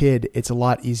you're a kid, it's a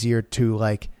lot easier to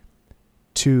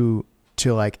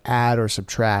add or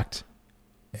subtract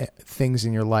things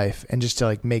in your life and just to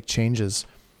like make changes.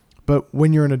 But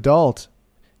when you're an adult,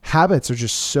 habits are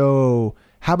so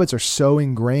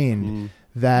ingrained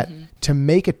that to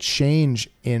make a change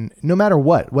in no matter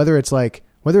what, whether it's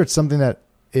something that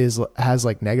has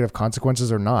like negative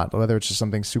consequences or not, whether it's just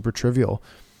something super trivial,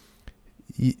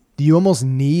 you almost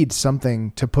need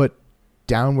something to put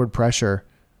downward pressure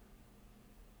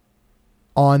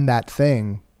on that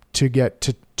thing to get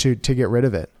rid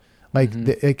of it.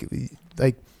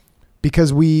 Like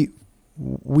because we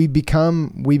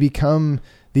become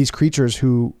these creatures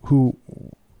who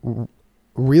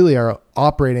really are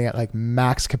operating at like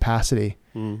max capacity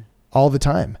all the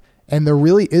time, and there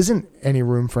really isn't any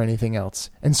room for anything else.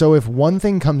 And so if one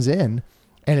thing comes in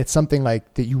and it's something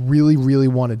like that you really, really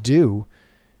want to do,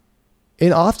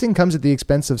 it often comes at the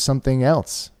expense of something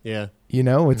else. Yeah. You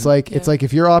know, it's like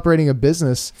if you're operating a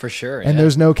business for sure, and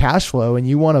there's no cash flow, and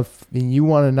you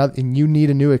need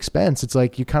a new expense, it's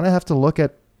like you kind of have to look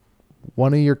at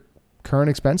one of your current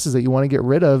expenses that you want to get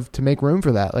rid of to make room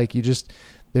for that. Like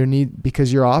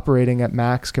because you're operating at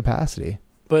max capacity.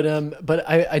 But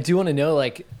I do want to know,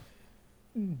 like,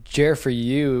 Jer, for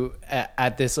you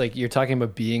at this, like, you're talking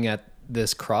about being at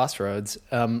this crossroads.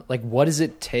 Like, what does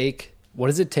it take? What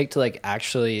does it take to like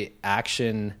actually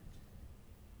action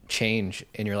change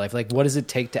in your life? Like, what does it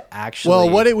take to actually? Well,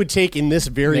 what it would take in this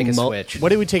very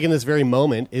what it would take in this very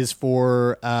moment is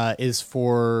for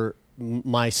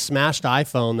my smashed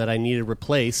iPhone that I needed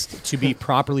replaced to be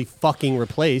properly fucking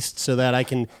replaced, so that I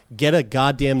can get a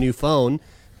goddamn new phone,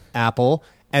 Apple,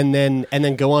 and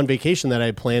then go on vacation that I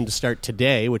had planned to start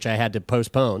today, which I had to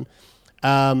postpone.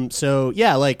 So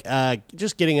yeah, like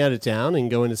just getting out of town and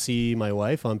going to see my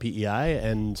wife on PEI,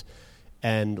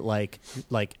 and like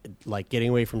getting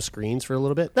away from screens for a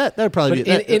little bit. That would probably be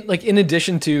in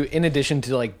addition to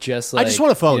like just like I just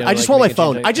want a phone. you know, I just like, want my make a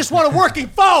phone. change. I just want a working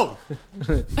phone.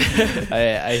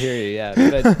 I hear you. Yeah.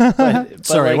 But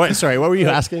sorry. like, What were you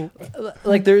asking?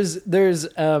 Like there's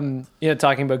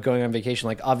talking about going on vacation,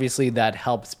 like obviously that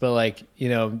helps, but like,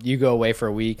 you go away for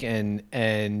a week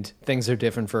and things are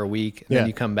different for a week, and then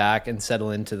you come back and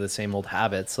settle into the same old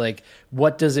habits. Like,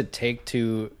 what does it take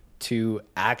to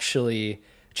actually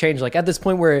change? Like at this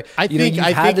point where you've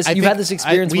had this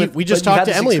experience. We just talked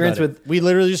to Emily about it. We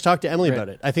literally just talked to Emily about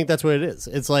it. I think that's what it is.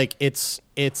 It's like it's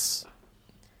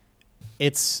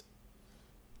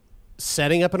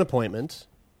setting up an appointment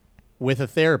with a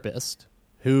therapist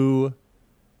who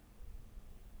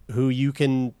you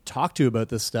can talk to about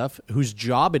this stuff, whose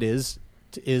job it is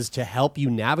to help you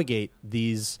navigate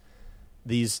these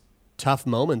tough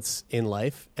moments in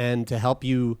life and to help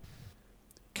you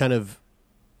kind of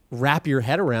wrap your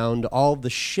head around all the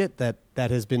shit that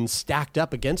has been stacked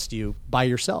up against you by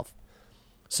yourself.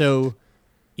 So,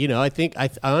 I think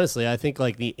honestly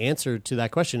like the answer to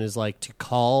that question is like to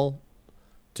call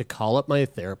up my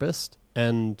therapist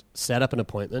and set up an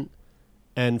appointment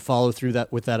and follow through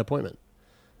with that appointment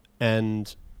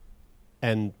and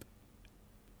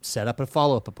set up a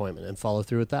follow-up appointment and follow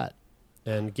through with that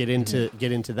and get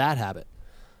into that habit.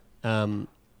 I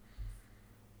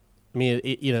mean,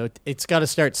 it's got to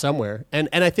start somewhere, and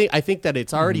I think that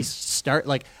it's already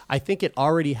I think it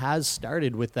already has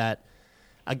started with that.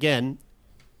 Again,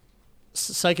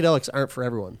 psychedelics aren't for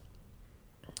everyone,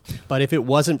 but if it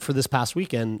wasn't for this past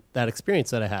weekend, that experience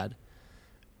that I had,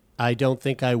 I don't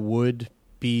think I would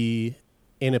be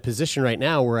in a position right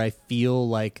now where I feel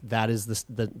like that is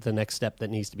the next step that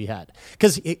needs to be had.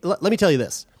 Because let me tell you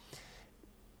this,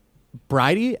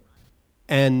 Bridie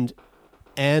and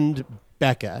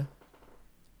Becca,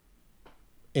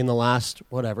 in the last,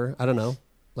 whatever, I don't know,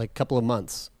 like couple of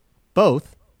months,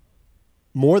 both,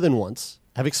 more than once,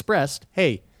 have expressed,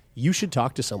 hey, you should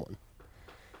talk to someone.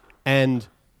 And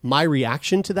my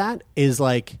reaction to that is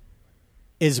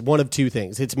one of two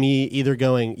things. It's me either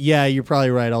going, yeah, you're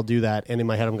probably right, I'll do that. And in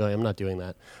my head, I'm going, I'm not doing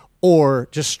that. Or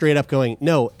just straight up going,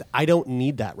 no, I don't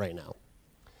need that right now.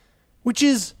 Which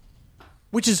is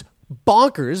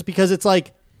bonkers, because it's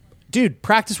like, dude,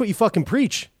 practice what you fucking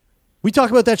preach. We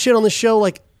talk about that shit on the show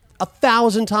like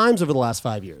 1,000 times over the last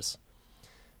 5 years.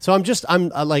 So I'm just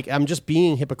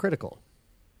being hypocritical.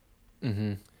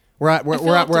 Mm-hmm.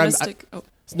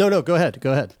 No, go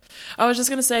ahead. I was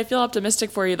just going to say, I feel optimistic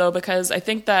for you though, because I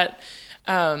think that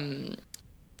for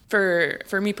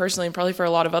me personally, and probably for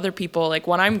a lot of other people, like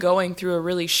when I'm going through a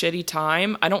really shitty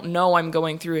time, I don't know I'm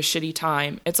going through a shitty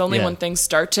time. It's only when things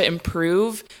start to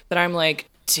improve that I'm like,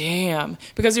 damn,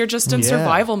 because you're just in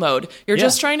survival mode. You're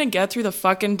just trying to get through the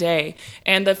fucking day,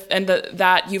 and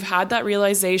that you've had that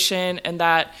realization and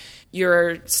that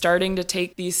you're starting to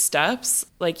take these steps.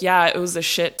 Like, yeah, it was a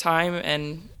shit time,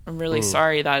 and I'm really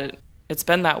sorry that it's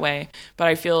been that way. But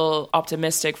I feel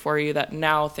optimistic for you that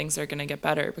now things are going to get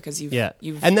better, because you've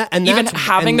even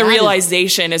having the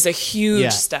realization is a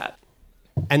huge step.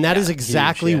 And that is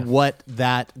exactly what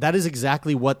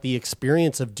the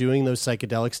experience of doing those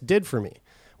psychedelics did for me.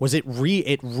 Was it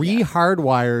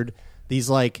hardwired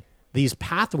these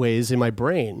pathways in my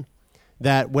brain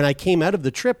that when I came out of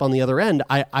the trip on the other end,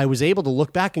 I was able to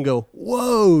look back and go,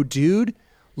 whoa, dude,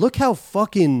 look how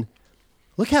shitty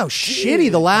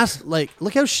the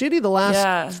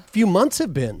last few months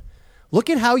have been. Look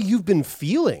at how you've been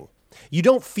feeling. You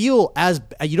don't feel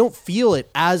it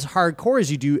as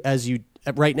hardcore as you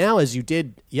right now as you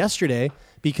did yesterday,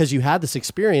 because you had this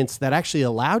experience that actually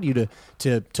allowed you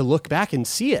to look back and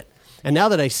see it. And now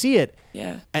that I see it,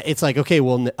 it's like, okay,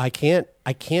 well, I can't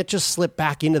just slip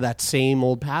back into that same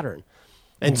old pattern.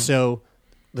 And so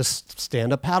the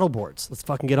stand-up paddle boards, let's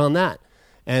fucking get on that.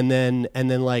 And then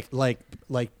like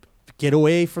get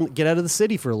out of the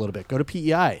city for a little bit, go to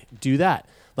PEI, do that.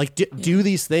 Like do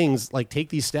these things, like take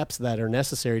these steps that are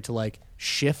necessary to like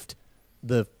shift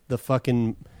the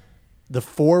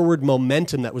forward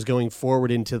momentum that was going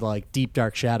forward into like deep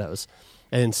dark shadows,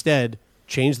 and instead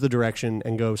change the direction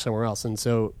and go somewhere else. And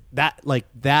so that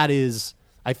is,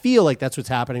 I feel like that's what's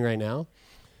happening right now.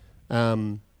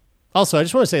 Also, I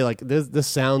just want to say, like, this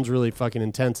sounds really fucking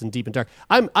intense and deep and dark.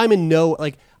 I am in no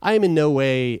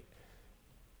way.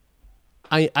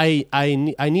 I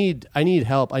need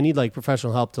help. I need like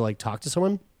professional help to like talk to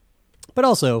someone. But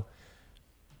also,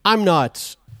 I'm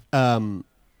not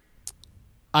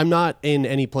in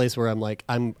any place where I'm like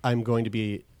I'm going to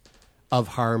be of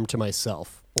harm to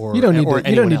myself. Or you don't need to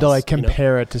like else,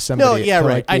 compare it to somebody. No, yeah,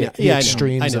 right. Like the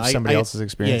extremes of somebody else's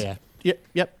experience. Yeah.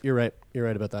 Yep. You're right. You're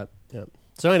right about that. Yeah.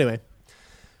 So anyway.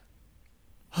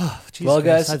 Jesus well,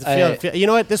 guys, you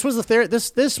know what? This was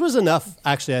this was enough.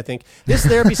 Actually, I think this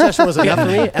therapy session was enough for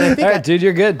me. And I think, dude,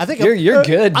 you're good. I think you're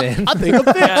good, man. I think I'm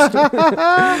fixed.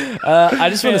 I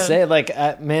just want to say,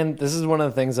 man, this is one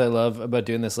of the things I love about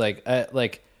doing this.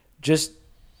 Just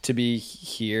to be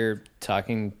here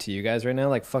talking to you guys right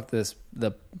now. Fuck the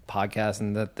podcast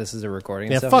and that this is a recording.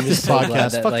 Yeah, and stuff. fuck this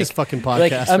podcast. Fuck this fucking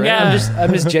podcast.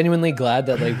 I'm just genuinely glad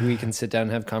that we can sit down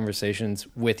and have conversations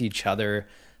with each other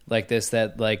like this,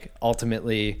 that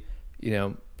ultimately,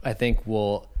 I think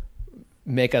will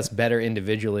make us better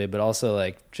individually, but also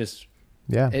it's just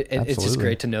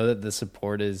great to know that the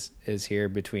support is here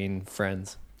between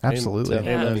friends. Absolutely. So,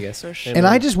 I love you guys. Sure. And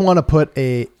I just want to put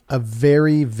a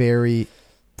very, very,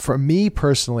 for me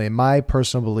personally, my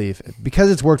personal belief, because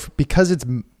it's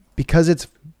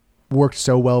worked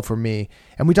so well for me,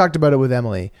 and we talked about it with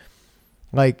Emily.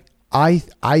 I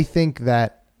think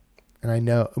that, and I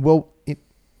know,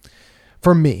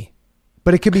 for me,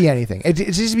 but it could be anything. It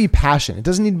needs to be passion. It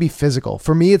doesn't need to be physical.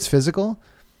 For me, it's physical,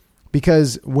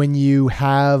 because when you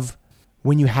have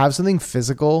something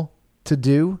physical to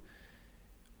do,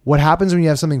 what happens when you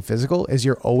have something physical is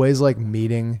you're always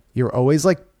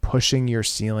pushing your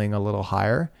ceiling a little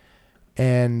higher,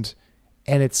 and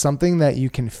it's something that you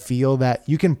can feel, that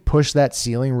you can push that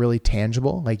ceiling really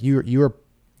tangible.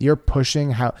 You're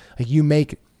pushing how, you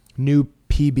make new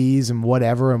PBs and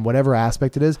whatever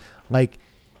aspect it is.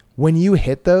 When you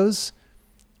hit those,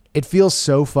 it feels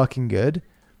so fucking good.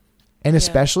 And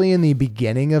especially in the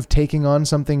beginning of taking on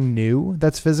something new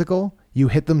that's physical, you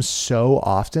hit them so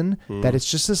often that it's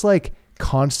just this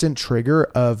constant trigger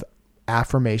of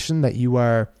affirmation that you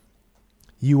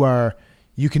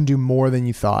can do more than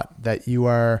you thought, that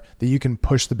you can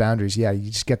push the boundaries. Yeah, you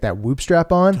just get that whoop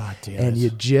strap on, and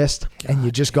you're just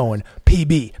going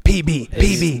PB.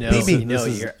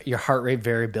 Your heart rate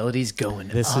variability is going.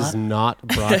 This is not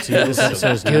brought to you. This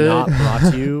episode is not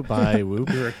brought to you by Whoop.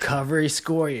 Your recovery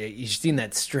score. You've seen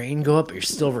that strain go up, but you're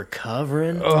still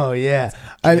recovering. Oh yeah,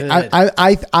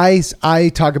 I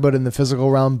talk about it in the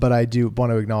physical realm, but I do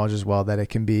want to acknowledge as well that it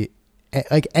can be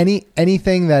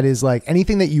anything that is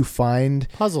anything that you find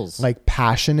puzzles,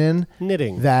 passion in,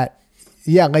 knitting,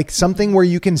 something where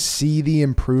you can see the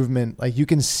improvement, you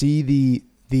can see the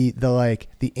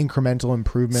incremental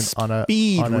improvement on a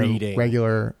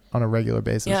regular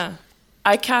basis. Yeah,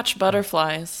 I catch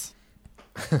butterflies.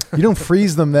 You don't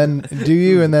freeze them, then, do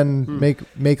you? And then make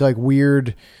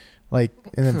weird.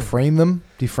 And then frame them?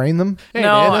 Do you frame them? Hey,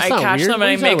 no, man, I catch weird. Them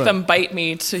and I make them bite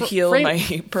me to heal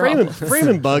my problems.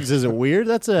 Framing bugs isn't weird.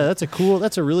 That's a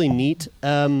really neat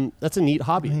that's a neat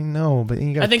hobby. I know, but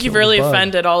I think you've really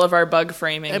offended all of our bug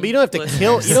framing. Yeah, but you don't have to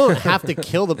kill. You don't have to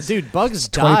kill them, dude. Bugs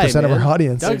die. 20% of our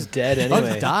audience. Bugs dead anyway.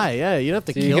 Bugs die. Yeah, you don't have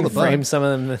to kill you can the bug. Frame some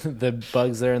of them. The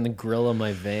bugs there in the grill of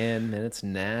my van, man. It's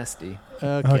nasty.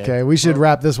 Okay, we should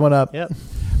wrap this one up. Yep.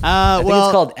 I think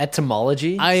it's called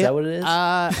etymology. Is that what it is?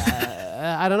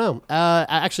 I don't know.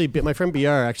 Actually, my friend BR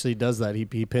actually does that. He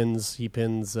pins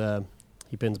bugs and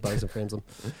frames them.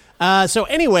 So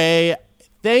anyway,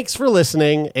 thanks for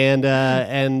listening, and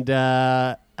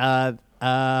I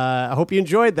hope you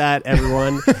enjoyed that,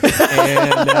 everyone.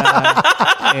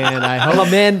 And I hope,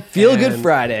 feel good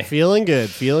Friday. Feeling good.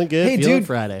 Hey, dude,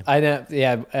 Friday. I know.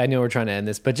 Yeah, I know we're trying to end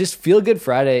this, but just feel good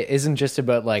Friday isn't just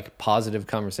about positive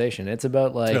conversation. It's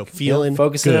about feeling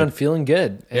focusing good. on feeling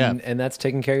good, and that's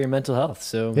taking care of your mental health.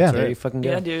 So it's very fucking good.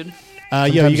 Yeah, dude.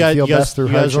 You guys want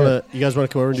to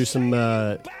come over and do some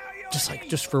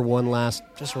just for one last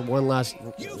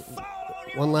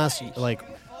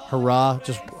hurrah,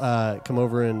 just come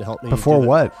over and help me. Before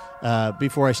what?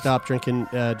 Before I stop drinking,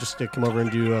 just to come over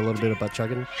and do a little bit of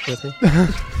butt-chugging with me.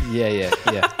 Yeah.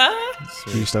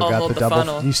 You still got the double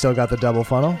funnel. You still got the double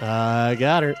funnel? I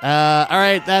got her. All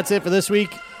right, that's it for this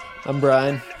week. I'm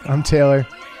Brian. I'm Taylor.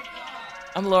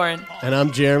 I'm Lauren. And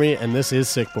I'm Jeremy, and this is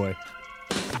Sick Boy.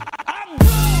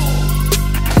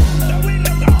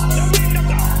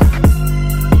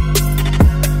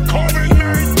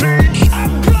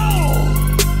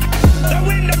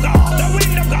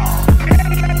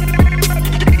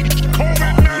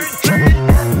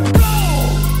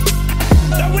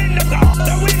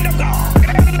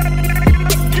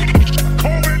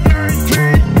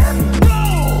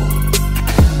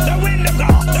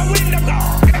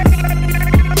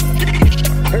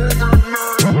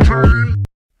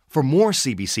 For more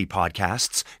CBC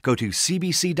podcasts, go to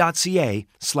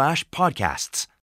cbc.ca/podcasts.